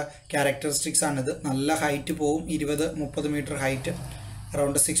ട്രീയുടെ ചില ക്യാരക്ടറിസ്റ്റിക്സ് ആണിത്. നല്ല ഹൈറ്റ് പോവും, 20-30 metre height.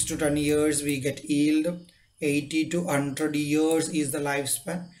 Around 6 to 10 years we get yield. 80 to 100 years is the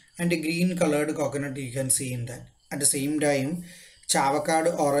lifespan. And a green colored coconut you can see in that. At the same time, Chavakad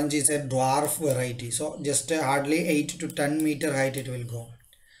orange is a dwarf variety. So just hardly 8 to 10 meter height it will go.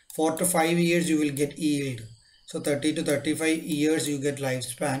 4 to 5 years you will get yield. So 30 to 35 years you get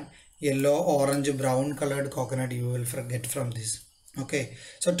lifespan. Yellow, orange, brown colored coconut you will get from this. Okay,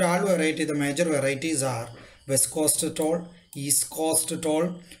 so tall variety, the major varieties are West Coast tall, East Coast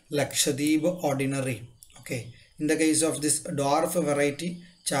tall, Lakshadweep ordinary. Okay, in the case of this dwarf variety,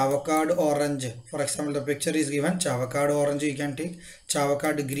 Chavakad orange. For example, the picture is given Chavakad orange you can take,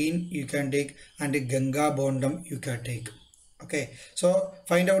 Chavakad green you can take, and Ganga bondum you can take. Okay, so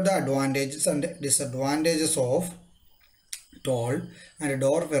find out the advantages and disadvantages of tall and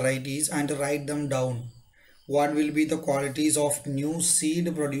dwarf varieties and write them down. What will be the qualities of new seed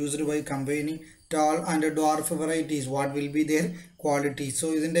produced by combining tall and dwarf varieties? What will be their qualities? So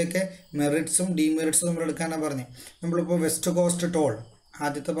ഇതിൻ്റെയൊക്കെ മെറിറ്റ്സും ഡിമെറിറ്റ്സും നമ്മൾ എടുക്കാനാണ് പറഞ്ഞത്. നമ്മളിപ്പോൾ west coast tall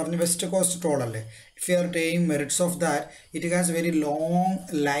ആദ്യത്തെ പറഞ്ഞ് west coast tall അല്ലേ. If you are taking merits of that, it has very long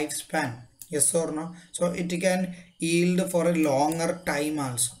life span. Yes or no? So it can yield for a longer time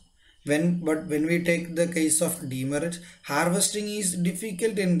also. But when we take the case of demerits, harvesting is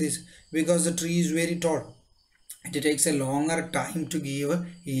difficult in this because the tree is very tall. It takes a longer time to give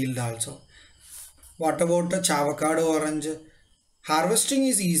yield also. What about the Chavakad orange? Harvesting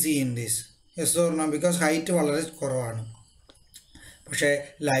is easy in this. Yes or no? Because height വളരെ കുറവാണ്, പക്ഷേ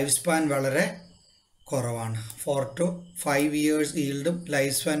life span വളരെ കുറവാണ്. 4 to 5 years yield,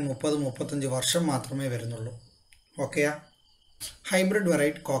 life span 30-35 വർഷം മാത്രമേ വരുന്നുള്ളൂ. ഓക്കെയാ? Hybrid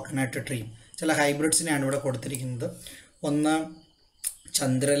variety coconut tree. ചില ഹൈബ്രിഡ്സിനെയാണ് ഇവിടെ കൊടുത്തിരിക്കുന്നത്. ഒന്ന്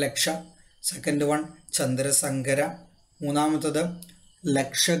ചന്ദ്രലക്ഷ, സെക്കൻഡ് വൺ ചന്ദ്രസങ്കര, മൂന്നാമത്തത്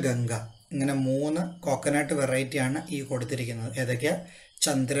ലക്ഷഗംഗ. ഇങ്ങനെ 3 കോക്കനട്ട് വെറൈറ്റിയാണ് ഈ കൊടുത്തിരിക്കുന്നത്. ഏതൊക്കെയാ?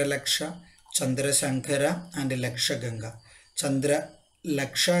 ചന്ദ്രലക്ഷ, ചന്ദ്രശങ്കര ആൻഡ് ലക്ഷഗംഗ.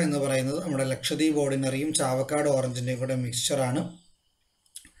 ചന്ദ്രലക്ഷ എന്ന് പറയുന്നത് നമ്മുടെ ലക്ഷദ്വീപ് ഓർഡിനറിയും ചാവക്കാട് ഓറഞ്ചിൻ്റെയും കൂടെ മിക്സ്ചറാണ്,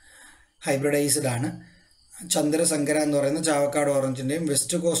 ഹൈബ്രിഡൈസ്ഡ് ആണ്. ചന്ദ്രസങ്കര എന്ന് പറയുന്നത് ചാവക്കാട് ഓറഞ്ചിൻ്റെയും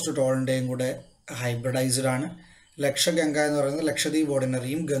വെസ്റ്റ് കോസ്റ്റ് ടോളിൻ്റെയും കൂടെ ഹൈബ്രിഡൈസ്ഡ് ആണ്. ലക്ഷഗംഗ എന്ന് പറയുന്നത് Lakshadweep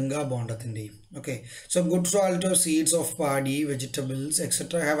ഓർഡിനറിയും Ganga ബോണ്ടത്തിൻ്റെയും. Okay, so good salt seeds of paddy, vegetables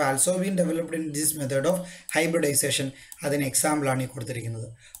etcetera have also been developed in this method of hybridisation. അതിന് എക്സാമ്പിളാണ് ഈ കൊടുത്തിരിക്കുന്നത്.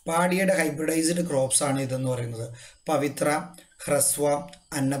 പാഡിയുടെ ഹൈബ്രിഡൈസ്ഡ് ക്രോപ്സ് ആണ് ഇതെന്ന് പറയുന്നത്. പവിത്ര, ഹ്രസ്വ,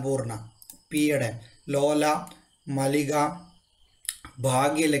 അന്നപൂർണ. പിയുടെ ലോല, മലിക,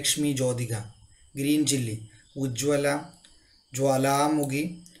 ഭാഗ്യലക്ഷ്മി, ജ്യോതിക. ഗ്രീൻ ചില്ലി ഉജ്ജ്വല, ജ്വാലാമുഖി,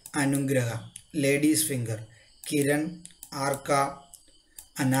 അനുഗ്രഹ, ലേഡീസ് ഫിംഗർ, കിരൺ, ആർക്ക,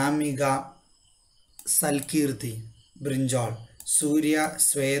 അനാമിക, സൽകീർത്തി. ബ്രിഞ്ചോൾ, സൂര്യ,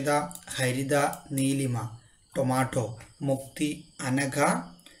 ശ്വേത, ഹരിത, നീലിമ. ടൊമാറ്റോ, മുക്തി, അനഘ,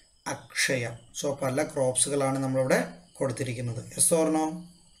 അക്ഷയ. സോ പല ക്രോപ്സുകളാണ് നമ്മളിവിടെ കൊടുത്തിരിക്കുന്നത്. Yes or no?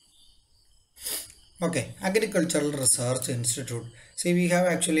 Okay, Agricultural Research Institute. See, we have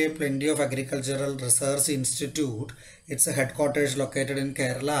actually plenty of Agricultural Research Institute. It's a headquarters located in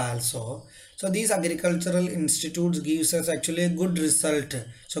Kerala also. So these agricultural institutes gives us actually a good result.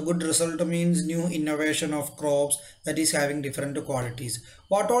 So good result means new innovation of crops that is having different qualities.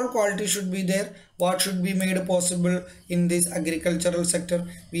 What all qualities should be there? What should be made possible in this agricultural sector?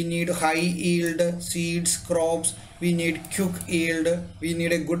 We need high yield seeds, crops. We need quick yield. We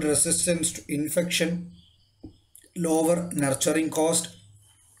need a good resistance to infection, lower nurturing cost,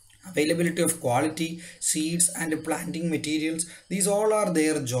 availability of quality seeds and planting materials. These all are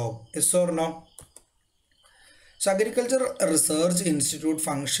their job. Yes or no? So Agriculture Research Institute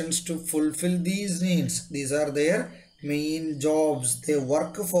functions to fulfill these needs. These are their main jobs. They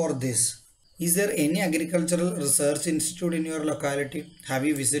work for this. Is there any agricultural research institute in your locality? Have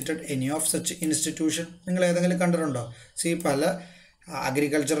you visited any of such institution? നിങ്ങൾ ഏതെങ്കിലും കണ്ടിട്ടുണ്ടോ? See, പല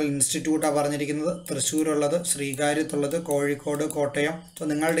agricultural ഇൻസ്റ്റിറ്റ്യൂട്ടാണ് പറഞ്ഞിരിക്കുന്നത്. തൃശ്ശൂരുള്ളത്, ശ്രീകാര്യത്തുള്ളത്, Kozhikode, Kottayam. So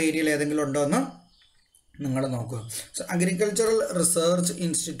നിങ്ങളുടെ ഏരിയയിൽ ഏതെങ്കിലും ഉണ്ടോ എന്ന് നിങ്ങൾ നോക്കുക. So agricultural research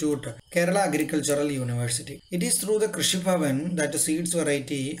institute, Kerala agricultural university. It is through the കൃഷി Bhavan that seeds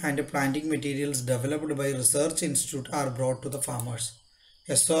variety and planting materials developed by research institute R brought to the farmers.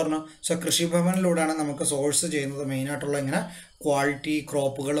 Yes or no? So കൃഷിഭവനിലൂടെയാണ് നമുക്ക് സോഴ്സ് ചെയ്യുന്നത്. മെയിനായിട്ടുള്ള ഇങ്ങനെ ക്വാളിറ്റി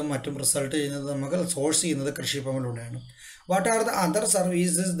ക്രോപ്പുകളും മറ്റും result ചെയ്യുന്നത് നമുക്ക് source ചെയ്യുന്നത് കൃഷിഭവനിലൂടെയാണ്. What are the other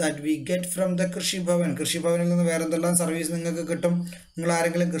services that we get from the കൃഷിഭവൻ? കൃഷിഭവനിൽ നിന്ന് വേറെ എന്തെല്ലാം സർവീസ് നിങ്ങൾക്ക് കിട്ടും? നിങ്ങൾ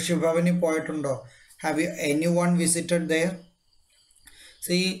ആരെങ്കിലും കൃഷിഭവനിൽ പോയിട്ടുണ്ടോ? Have you anyone visited there?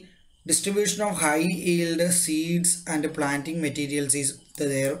 See, distribution of high yield seeds and planting materials is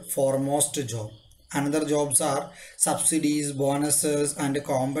their foremost job. Another jobs are subsidies, bonuses and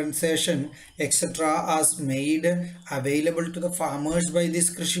compensation etc. as made available to the farmers by this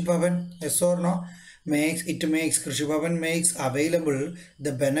Krishi Bhavan. Yes or no? Krishi Bhavan makes available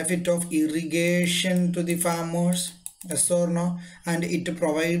the benefit of irrigation to the farmers. Yes or no? And it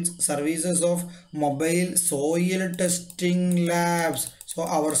provides services of mobile soil testing labs. So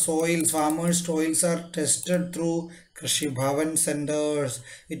our soils, farmers' soils are tested through Krishi Bhavan centers.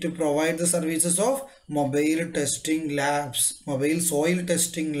 It provides the services of mobile testing labs, mobile soil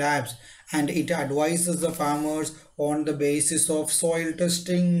testing labs, and it advises the farmers on the basis of soil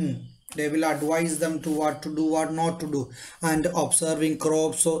testing. They will advise them to what to do, what not to do, and observing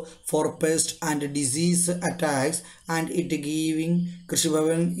crops for pest and disease attacks, and it giving Krishi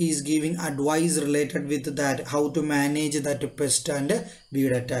Bhavan is giving advice related with that, how to manage that pest and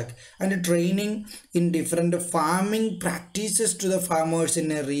weed attack, and training in different farming practices to the farmers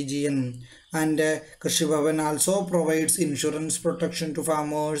in a region. And Krishi Bhavan also provides insurance protection to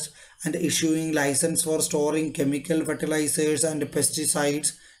farmers and issuing license for storing chemical fertilizers and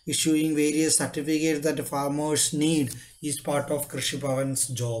pesticides, issuing various certificates that farmers need is part of Krishi Bhavan's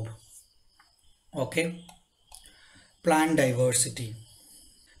job. Okay. Plant diversity.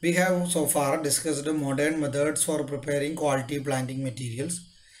 We have so far discussed modern methods for preparing quality planting materials.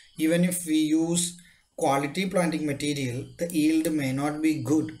 Even if we use quality planting material, the yield may not be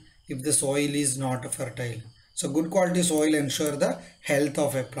good if the soil is not fertile. So good quality soil ensure the health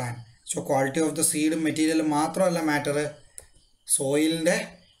of a plant. So quality of the seed material മാത്രമല്ല matter, സോയിലിൻ്റെ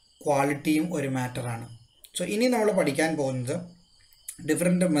ക്വാളിറ്റിയും ഒരു മാറ്ററാണ്. So ഇനി നമ്മൾ പഠിക്കാൻ പോകുന്നത്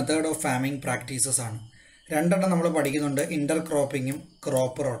different method of farming practices ആണ്. രണ്ടെണ്ണം നമ്മൾ പഠിക്കുന്നുണ്ട്, ഇൻ്റർ ക്രോപ്പിങ്ങും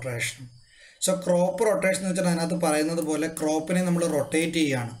ക്രോപ്പ് റൊട്ടേഷനും. സോ ക്രോപ്പ് റൊട്ടേഷൻ എന്ന് വെച്ചാൽ അതിനകത്ത് പറയുന്നത് പോലെ ക്രോപ്പിനെ നമ്മൾ റൊട്ടേറ്റ്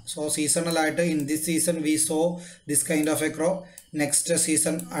ചെയ്യുകയാണ്. So സീസണലായിട്ട് in this season V so this kind of A crop, next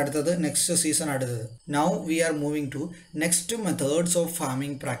season അടുത്തത്, നെക്സ്റ്റ് സീസൺ അടുത്തത്. Now we are moving to next methods of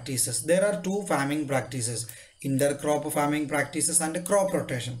farming practices. There are to farming practices, intercrop farming practices and crop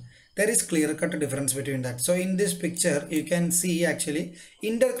rotation. There is clear-cut difference between that. So in this picture you can see actually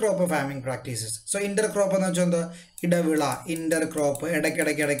intercrop farming practices. So intercrop എന്ന് വെച്ചാൽ എന്താ, ഇടവിള, intercrop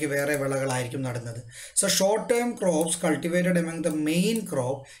ഇടയ്ക്കിടയ്ക്ക് വേറെ വിളകളായിരിക്കും നടുന്നത്. So short-term crops cultivated among the main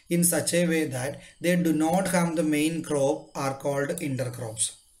crop in such a way that they do not harm the main crop are called intercrops.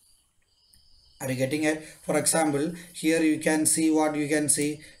 Are you getting it? For example, here you can see what you can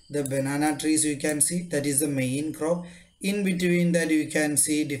see, the banana trees you can see, that is the main crop. In between that you can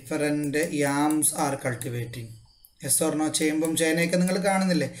see different yams are cultivating. Yes or no? ചേമ്പും ചേനയൊക്കെ നിങ്ങൾ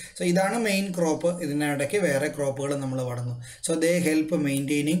കാണുന്നില്ലേ? So ഇതാണ് main crop. ഇതിനിടയ്ക്ക് വേറെ ക്രോപ്പുകൾ നമ്മൾ വളർന്നു. So they help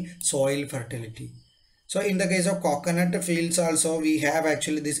maintaining soil fertility. So in the case of coconut fields also we have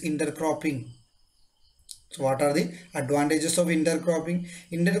actually this intercropping. So what are the advantages of intercropping?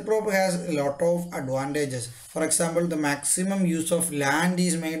 Intercrop has a lot of advantages. For example, the maximum use of land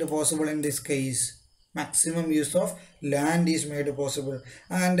is made possible in this case. Maximum use of land is made possible,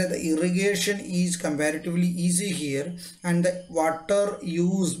 and the irrigation is comparatively easy here, and the water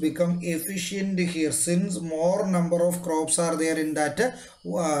use become efficient here since more number of crops are there in that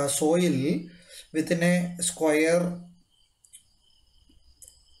soil within a square.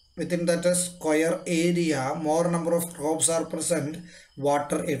 Within that square area, more number of crops are present.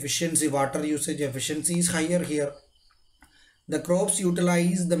 Water efficiency, water usage efficiency is higher here. The crops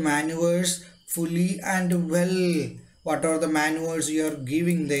utilize the manures fully and well. Whatever the manures you are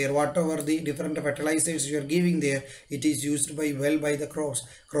giving there, whatever the different fertilizers you are giving there, it is used by the crops.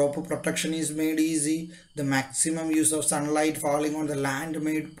 Crop protection is made easy. The maximum use of sunlight falling on the land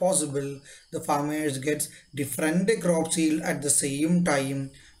made possible. The farmers gets different crops yield at the same time.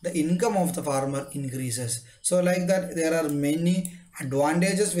 The income of the farmer increases. So like that, there are many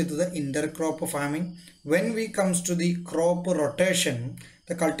advantages with the intercrop farming. When we comes to the crop rotation,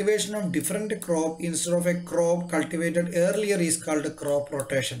 the cultivation of different crop instead of a crop cultivated earlier is called crop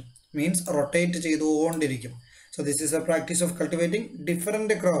rotation. Means rotate ചെയ്തുകൊണ്ടിരിക്കും. So this is a practice of cultivating different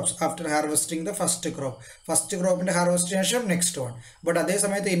crops after harvesting the first crop. First crop in harvestation, next one. But അതേ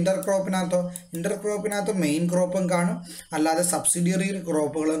സമയത്ത് ഇന്റർക്രോപ്പിനകത്തോ main ക്രോപ്പും കാണും, അല്ലാതെ subsidiary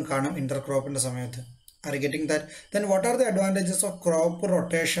ക്രോപ്പുകളും കാണും ഇന്റർക്രോപ്പിന്റെ സമയത്ത്. Are you getting that? Then what are the advantages of crop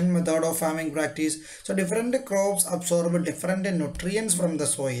rotation method of farming practice? So different crops absorb different nutrients from the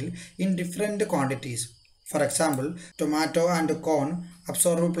soil in different quantities. For example, tomato and corn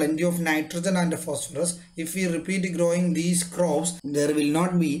absorb plenty of nitrogen and phosphorus. If we repeat growing these crops, there will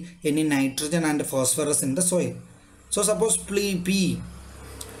not be any nitrogen and phosphorus in the soil. So suppose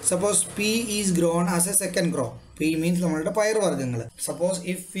pea is grown as a second crop. Pea means നമ്മളുടെ പയർവർഗ്ഗങ്ങൾ. Suppose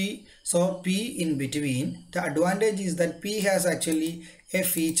if we sow pea in between, the advantage is that pea has actually a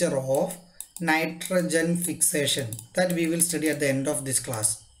feature of nitrogen fixation that we will study at the end of this class.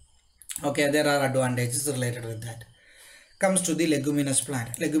 Okay, there are advantages related with that. comes to the leguminous plant.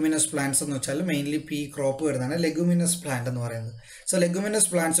 Leguminous plants എന്ന് വെച്ചാൽ mainly P crop വരുന്നതാണ് leguminous plant എന്ന് പറയുന്നത്. So leguminous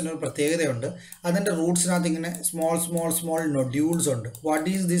പ്ലാന്റ്സിന് ഒരു പ്രത്യേകതയുണ്ട്. അതിൻ്റെ റൂട്ട്സിനകത്ത് ഇങ്ങനെ small nodules ഉണ്ട്. What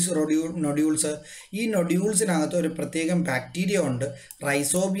is this nodules? ഈ nodules-നകത്ത് ഒരു പ്രത്യേകം ബാക്ടീരിയ ഉണ്ട്.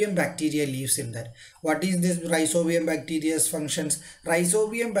 Rhizobium bacteria leaves in that. What is this rhizobium bacterias functions?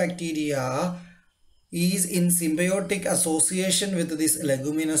 Rhizobium bacteria is in symbiotic association with these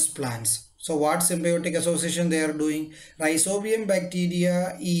leguminous plants. So what symbiotic association they are doing? Rhizobium bacteria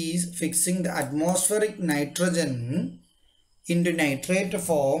is fixing the atmospheric nitrogen into nitrate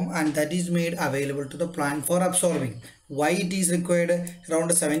form, and that is made available to the plant for absorbing. Why it is required?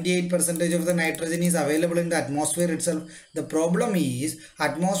 Around 78% of the nitrogen is available in the atmosphere itself. The problem is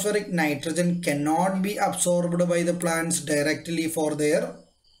atmospheric nitrogen cannot be absorbed by the plants directly for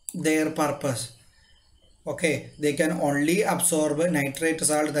their purpose. Okay, they can only absorb nitrate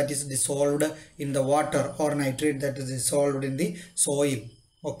salt that is dissolved in the water, or nitrate that is dissolved in the soil.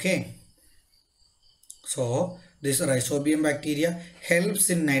 Okay, so this rhizobium bacteria helps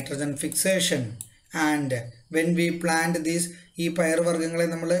in nitrogen fixation, and when we plant this ഈ പയർവർഗ്ഗങ്ങളെ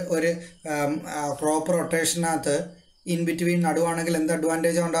നമ്മൾ ഒരു crop റൊട്ടേഷനകത്ത് in between നടുവാണെങ്കിൽ എന്ത്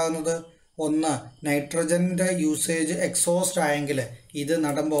advantage ഉണ്ടാകുന്നത്? ഒന്ന്, നൈട്രജൻ്റെ usage exhaust ആയെങ്കിൽ ഇത്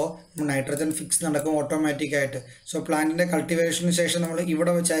നടുമ്പോൾ nitrogen fix നടക്കും ഓട്ടോമാറ്റിക്കായിട്ട്. സോ പ്ലാന്റിൻ്റെ കൾട്ടിവേഷന് ശേഷം നമ്മൾ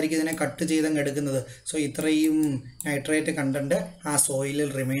ഇവിടെ വെച്ചായിരിക്കും ഇതിനെ കട്ട് ചെയ്തങ്ങ് എടുക്കുന്നത്. സോ ഇത്രയും നൈട്രേറ്റ് കണ്ടന്റ് ആ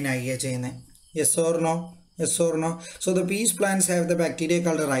സോയിലിൽ റിമെയിൻ ആകുകയാണ് ചെയ്യുന്നത്. Yes or no? Yes or no? So the peas plants have the bacteria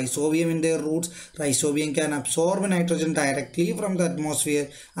called rhizobium in their roots. Rhizobium can absorb nitrogen directly from the atmosphere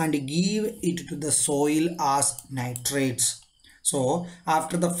and give it to the soil as nitrates. So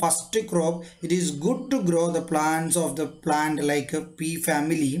after the first crop, it is good to grow the plants of the plant like a pea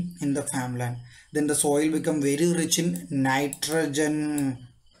family in the farmland. Then the soil become very rich in nitrogen.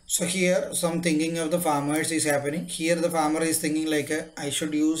 So here some thinking of the farmers is happening. Here the farmer is thinking like I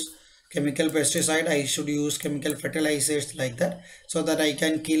should use chemical pesticide, I should use chemical fertilizers like that, so that I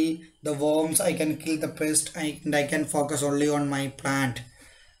can kill the worms, I can kill the pest, and I can focus only on my plant.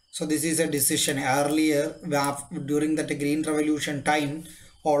 So this is a decision. Earlier, during that green revolution time,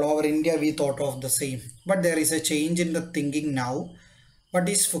 all over India we thought of the same, but there is a change in the thinking now. What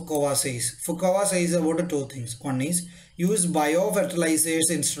is Fukuoka says? Fukuoka says about two things. One is use biofertilizers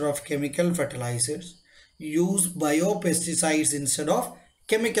instead of chemical fertilizers. Use biopesticides instead of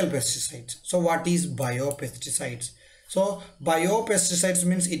chemical pesticides. So what is biopesticides? So biopesticides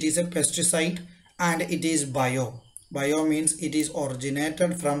means it is a pesticide and it is bio. Bio means it is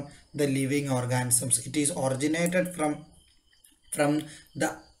originated from the living organisms. It is originated from the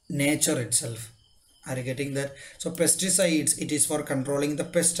nature itself. Are you getting that? So pesticides, it is for controlling the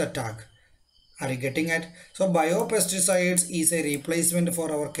pest attack. Are you getting it? So biopesticides is a replacement for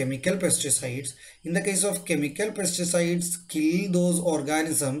our chemical pesticides. In the case of chemical pesticides, kill those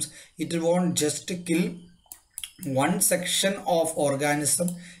organisms. It won't just kill one section of organism.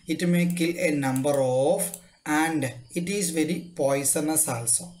 It may kill a number of, and it is very poisonous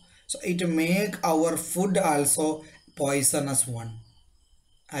also. So it make our food also poisonous one.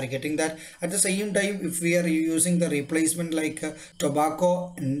 Are you getting that? At the same time, if we are using the replacement like tobacco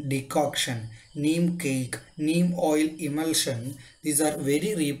decoction, neem cake, neem oil emulsion, these are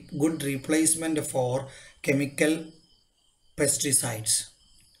very good replacement for chemical pesticides.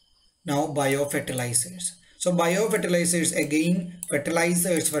 Now biofertilizers. So biofertilizers, again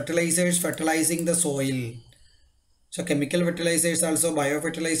fertilizers fertilizing the soil. So chemical fertilizers also,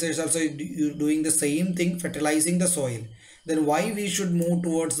 biofertilizers also doing the same thing, fertilizing the soil. Then why we should move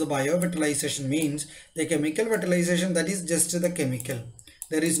towards the biofertilization means the chemical fertilization, that is just the chemical.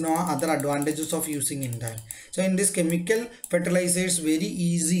 There is no other advantages of using in that. So in this chemical fertilizers, very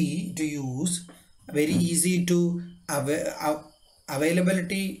easy to use, very easy to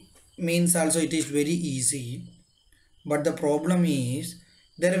availability means also it is very easy. But the problem is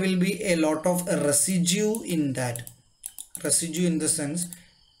there will be a lot of residue in that. Residue in the sense,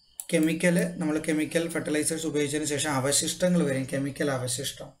 chemical fertilizers ഉപയോഗിച്ചതിന് ശേഷം അവശിഷ്ടങ്ങൾ വരും, chemical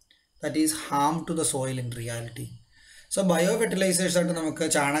അവശിഷ്ടം, that is harm to the soil in reality. So biofertilizers ആയിട്ട് നമുക്ക്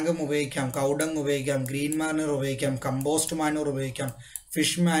ചാണകം ഉപയോഗിക്കാം, cow dung ഉപയോഗിക്കാം, ഗ്രീൻ മാനുവർ ഉപയോഗിക്കാം, കമ്പോസ്റ്റ് മാനുവർ ഉപയോഗിക്കാം,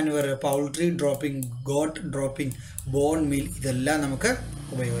 fish manoeuvre, poultry dropping, got dropping, bone meal, ഇതെല്ലാം നമുക്ക്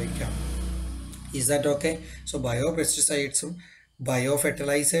ഉപയോഗിക്കാം. Is that okay? So ബയോപെസ്റ്റിസൈഡ്സും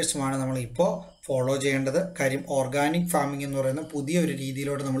ബയോഫെർട്ടിലൈസേഴ്സുമാണ് നമ്മൾ ഇപ്പോൾ ഫോളോ ചെയ്യേണ്ടത്. കാര്യം ഓർഗാനിക് ഫാമിംഗ് എന്ന് പറയുന്ന പുതിയൊരു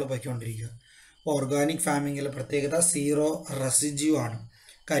രീതിയിലോട്ട് നമ്മൾ പോയിക്കൊണ്ടിരിക്കുക. ഓർഗാനിക് ഫാമിങ്ങിലെ പ്രത്യേകത സീറോ റെസിഡ്യൂ ആണ്.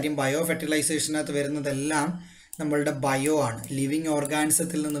 കാര്യം ബയോഫെർട്ടിലൈസേഷനകത്ത് വരുന്നതെല്ലാം നമ്മളുടെ ബയോ ആണ്, ലിവിങ്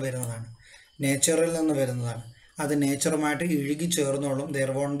ഓർഗാനിസത്തിൽ നിന്ന് വരുന്നതാണ്, നേച്ചറിൽ നിന്ന് വരുന്നതാണ്. അത് നേച്ചറുമായിട്ട് ഇഴുകി ചേർന്നോളും.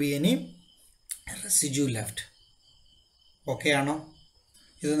 There won't be any residue left. Okay ആണോ?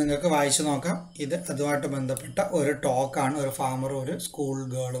 ഇത് നിങ്ങൾക്ക് വായിച്ചു നോക്കാം. ഇത് അതുമായിട്ട് ബന്ധപ്പെട്ട ഒരു ടോക്കാണ് ഒരു ഫാമറും ഒരു സ്കൂൾ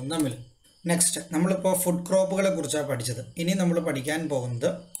ഗേളും തമ്മിൽ. നെക്സ്റ്റ്, നമ്മളിപ്പോൾ ഫുഡ് ക്രോപ്പുകളെ കുറിച്ചാണ് പഠിച്ചത്. ഇനി നമ്മൾ പഠിക്കാൻ പോകുന്നത്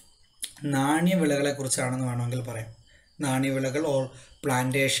നാണ്യവിളകളെ കുറിച്ചാണെന്ന് വേണമെങ്കിൽ പറയാം. നാണ്യവിളകൾ ഓർ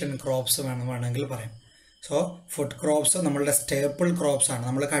പ്ലാന്റേഷൻ ക്രോപ്സ് വേണമെങ്കിൽ പറയാം. സോ ഫുഡ് ക്രോപ്സ് നമ്മളുടെ സ്റ്റേപ്പിൾ ക്രോപ്സ് ആണ്,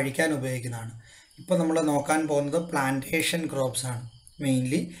 നമ്മൾ കഴിക്കാൻ ഉപയോഗിക്കുന്നതാണ്. ഇപ്പോൾ നമ്മൾ നോക്കാൻ പോകുന്നത് പ്ലാന്റേഷൻ ക്രോപ്സ് ആണ്.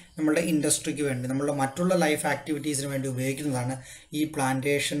 മെയിൻലി നമ്മളുടെ ഇൻഡസ്ട്രിക്ക് വേണ്ടി, നമ്മളുടെ മറ്റുള്ള ലൈഫ് ആക്ടിവിറ്റീസിന് വേണ്ടി ഉപയോഗിക്കുന്നതാണ് ഈ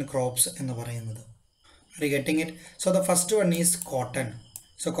പ്ലാന്റേഷൻ ക്രോപ്സ് എന്ന് പറയുന്നത്. Are you getting it? So the first one is cotton.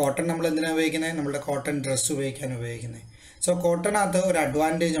 So cotton നമ്മൾ എന്തിനാണ് ഉപയോഗിക്കുന്നത്? നമ്മളുടെ കോട്ടൺ ഡ്രസ്സ് ഉപയോഗിക്കാൻ ഉപയോഗിക്കുന്നത്. സോ കോട്ടണകത്ത് ഒരു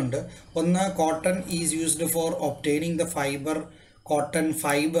അഡ്വാൻറ്റേജ് ഉണ്ട്. ഒന്ന്, cotton is used for obtaining the fibre, cotton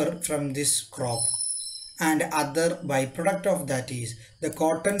fibre from this crop. And other byproduct of that is the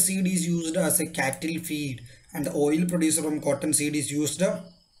cotton seed is used as a cattle feed, and the oil produced from cotton seed is used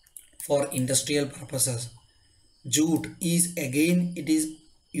for industrial purposes. Jute is again, it is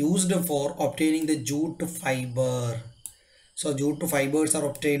used for obtaining the jute fiber. So jute fibers are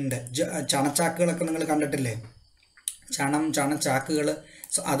obtained. ചണച്ചാക്കുകളൊക്കെ നിങ്ങൾ കണ്ടിട്ടില്ലേ? ചണച്ചാക്കുകൾ.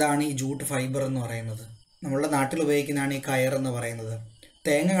 So അതാണ് ഈ jute fibre എന്ന് പറയുന്നത്. നമ്മളുടെ നാട്ടിൽ ഉപയോഗിക്കുന്നതാണ് ഈ കയർ എന്ന് പറയുന്നത്.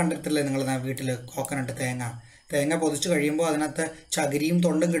 തേങ്ങ കണ്ടിട്ടില്ലേ നിങ്ങൾ വീട്ടിൽ? കോക്കനട്ട് തേങ്ങ പൊതിച്ച് കഴിയുമ്പോൾ അതിനകത്ത് ചകിരിയും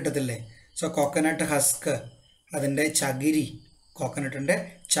തൊണ്ടും കിട്ടത്തില്ലേ? സോ കോക്കനട്ട് ഹസ്ക്, അതിൻ്റെ ചകിരി, കോക്കനട്ടിൻ്റെ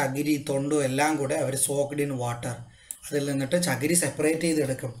ചകിരി തൊണ്ടും എല്ലാം കൂടെ അവർ സോക്ക്ഡ് ഇൻ വാട്ടർ, അതിൽ നിന്നിട്ട് ചകിരി സെപ്പറേറ്റ്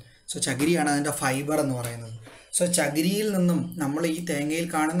ചെയ്തെടുക്കും. സോ ചകിരിയാണ് അതിൻ്റെ ഫൈബർ എന്ന് പറയുന്നത്. സോ ചകിരിയിൽ നിന്നും, നമ്മൾ ഈ തേങ്ങയിൽ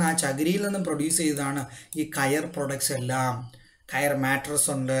കാണുന്ന ആ ചകിരിയിൽ നിന്നും പ്രൊഡ്യൂസ് ചെയ്തതാണ് ഈ കയർ പ്രൊഡക്ട്സ് എല്ലാം. കയർ മാട്രസ്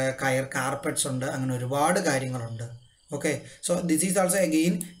ഉണ്ട്, കയർ കാർപ്പറ്റ്സ് ഉണ്ട്, അങ്ങനെ ഒരുപാട് കാര്യങ്ങളുണ്ട്. Okay, so this is also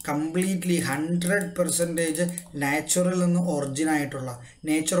again completely 100% natural നിന്ന് ഒറിജിനായിട്ടുള്ള,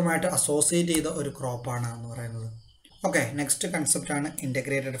 നേച്ചറുമായിട്ട് അസോസിയേറ്റ് ചെയ്ത ഒരു ക്രോപ്പാണ് എന്ന് പറയുന്നത്. Okay, next കൺസെപ്റ്റാണ്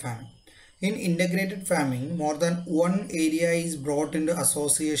integrated farming. In integrated farming, more than one area is brought into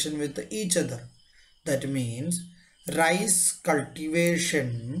association with each other. That means rice cultivation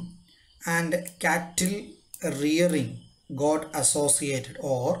and cattle rearing got associated,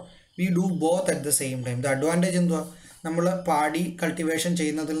 or we do both at the same time. The advantage എന്തുവാ? നമ്മൾ പാടി cultivation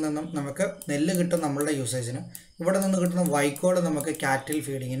ചെയ്യുന്നതിൽ നിന്നും നമുക്ക് നെല്ല് കിട്ടും നമ്മളുടെ യൂസേജിന്, ഇവിടെ നിന്ന് കിട്ടുന്ന വൈക്കോൽ നമുക്ക് കാറ്റിൽ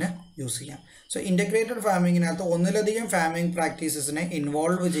ഫീഡിങ്ങിന് യൂസ് ചെയ്യാം. സോ ഇൻ്റഗ്രേറ്റഡ് ഫാമിങ്ങിനകത്ത് ഒന്നിലധികം ഫാമിംഗ് പ്രാക്ടീസസിനെ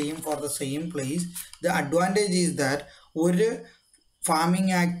ഇൻവോൾവ് ചെയ്യും for the same place. The advantage is that ഒരു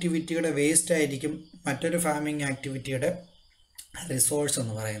ഫാമിംഗ് ആക്ടിവിറ്റിയുടെ വേസ്റ്റ് ആയിരിക്കും മറ്റൊരു ഫാമിംഗ് ആക്ടിവിറ്റിയുടെ റിസോഴ്സ്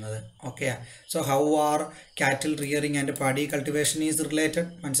എന്ന് പറയുന്നത്. ഓക്കെ, സോ ഹൗ ആർ കാറ്റിൽ rearing and paddy cultivation is related?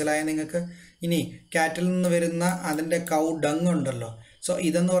 മനസ്സിലായ നിങ്ങൾക്ക്? ഇനി കാറ്റിൽ നിന്ന് വരുന്ന അതിൻ്റെ കൗ ഡങ് ഉണ്ടല്ലോ, സോ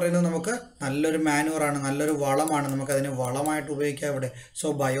ഇതെന്ന് പറയുന്നത് നമുക്ക് നല്ലൊരു മാനുവറാണ്, നല്ലൊരു വളമാണ്, നമുക്കതിന് വളമായിട്ട് ഉപയോഗിക്കാം ഇവിടെ. സോ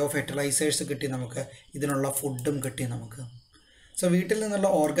ബയോ ഫെർട്ടിലൈസേഴ്സ് കിട്ടി, നമുക്ക് ഇതിനുള്ള ഫുഡും കിട്ടി നമുക്ക്. സോ വീട്ടിൽ നിന്നുള്ള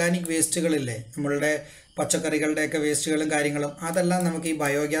ഓർഗാനിക് വേസ്റ്റുകളില്ലേ, നമ്മളുടെ പച്ചക്കറികളുടെയൊക്കെ വേസ്റ്റുകളും കാര്യങ്ങളും, അതെല്ലാം നമുക്ക് ഈ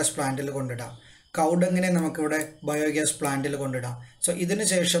ബയോഗ്യാസ് പ്ലാന്റിൽ കൊണ്ടിടാം. കൗഡങ്ങിനെ നമുക്കിവിടെ ബയോഗ്യാസ് പ്ലാന്റിൽ കൊണ്ടിടാം. സോ ഇതിന്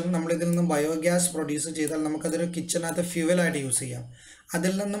ശേഷം നമ്മളിതിൽ നിന്നും ബയോഗ്യാസ് പ്രൊഡ്യൂസ് ചെയ്താൽ നമുക്കതൊരു കിച്ചനകത്ത് ഫ്യൂവലായിട്ട് യൂസ് ചെയ്യാം.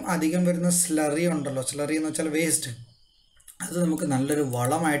 അതിൽ നിന്നും അധികം വരുന്ന സ്ലറി ഉണ്ടല്ലോ, സ്ലറി എന്ന് വെച്ചാൽ വേസ്റ്റ്, അത് നമുക്ക് നല്ലൊരു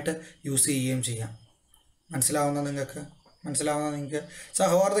വളമായിട്ട് യൂസ് ചെയ്യുകയും ചെയ്യാം. മനസ്സിലാവുന്ന നിങ്ങൾക്ക്? So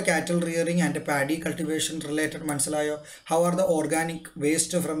how are the cattle rearing and paddy cultivation related? മനസ്സിലായോ? How are the organic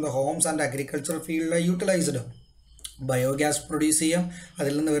waste from the Holmes and agriculture field utilised? Biogas produce ചെയ്യാം,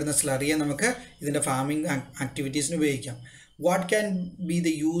 അതിൽ നിന്ന് വരുന്ന സ്ലറിയെ നമുക്ക് ഇതിൻ്റെ ഫാമിംഗ് ആക്ടിവിറ്റീസിന് ഉപയോഗിക്കാം. What can be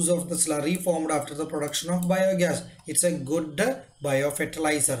the use of the slurry formed after the production of biogas? It's a good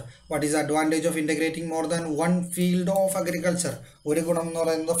biofertilizer. What is the advantage of integrating more than one field of agriculture? ഒരു ഗുണം എന്ന്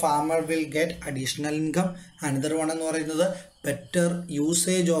പറയുന്നത് farmer will get additional income. Another one എന്ന് പറയുന്നത് better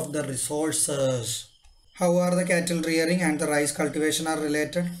usage of the resources. How are the cattle rearing and the rice cultivation are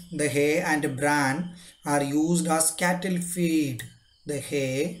related? The hay and bran are used as cattle feed. The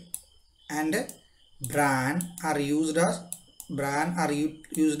hay and bran are used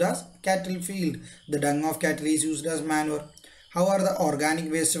as cattle feed. The dung of cattle is used as manure. How are the organic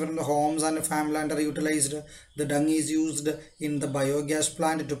waste from the homes and farmland are utilized? The dung is used in the biogas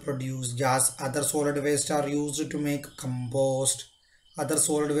plant to produce gas. Other solid waste are used to make compost.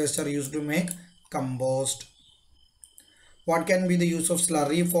 What can be the use of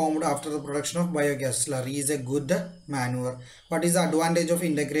slurry formed after the production of biogas? Slurry is a good manure. What is the advantage of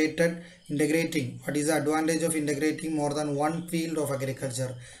integrating? What is the advantage of integrating more than one field of agriculture?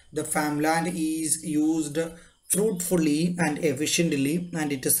 The farmland is used fruitfully and efficiently, and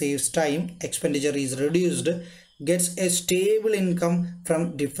it saves time. Expenditure is reduced. Gets a stable income from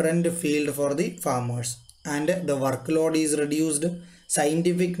different field for the farmers, and the workload is reduced.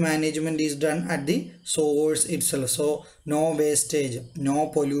 Scientific management is done at the source itself, so no wastage, no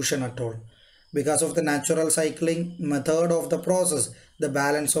pollution at all. Because of the natural cycling method of the process, the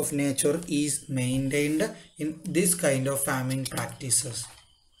balance of nature is maintained in this kind of farming practices.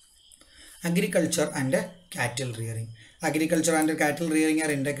 Agriculture and cattle rearing. Agriculture and cattle rearing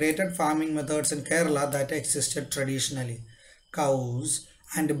are integrated farming methods in Kerala that existed traditionally. Cows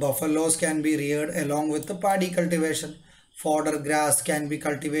and buffaloes can be reared along with the paddy cultivation. Fodder grass can be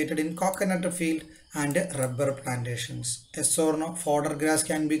cultivated in coconut field and rubber plantations. Yes or no? Fodder grass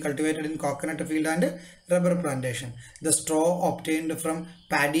can be cultivated in coconut field and rubber plantation. The straw obtained from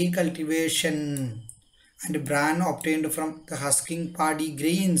paddy cultivation and bran obtained from the husking paddy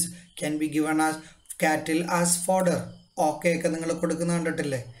grains can be given as cattle as fodder. Okay, നിങ്ങൾ കൊടുക്കുന്ന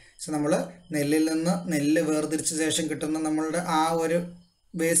കണ്ടിട്ടില്ലേ? So നമ്മൾ നെല്ലിൽ നിന്ന് നെല്ല് വേർതിരിച്ച ശേഷം കിട്ടുന്ന നമ്മളുടെ ആ ഒരു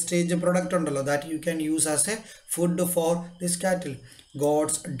wastage product ഉണ്ടല്ലോ, that you can use as a food for this cattle.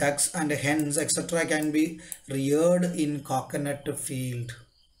 Goats, ducks and hens etc. can be reared in coconut field.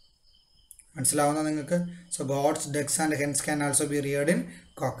 മനസ്സിലാവുന്ന നിങ്ങൾക്ക്? So goats, ducks and hens can also be reared in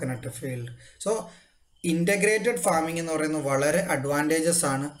coconut field. So integrated farming എന്ന് പറയുന്നത് വളരെ advantageous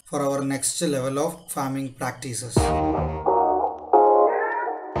ആണ് for our next level of farming practices.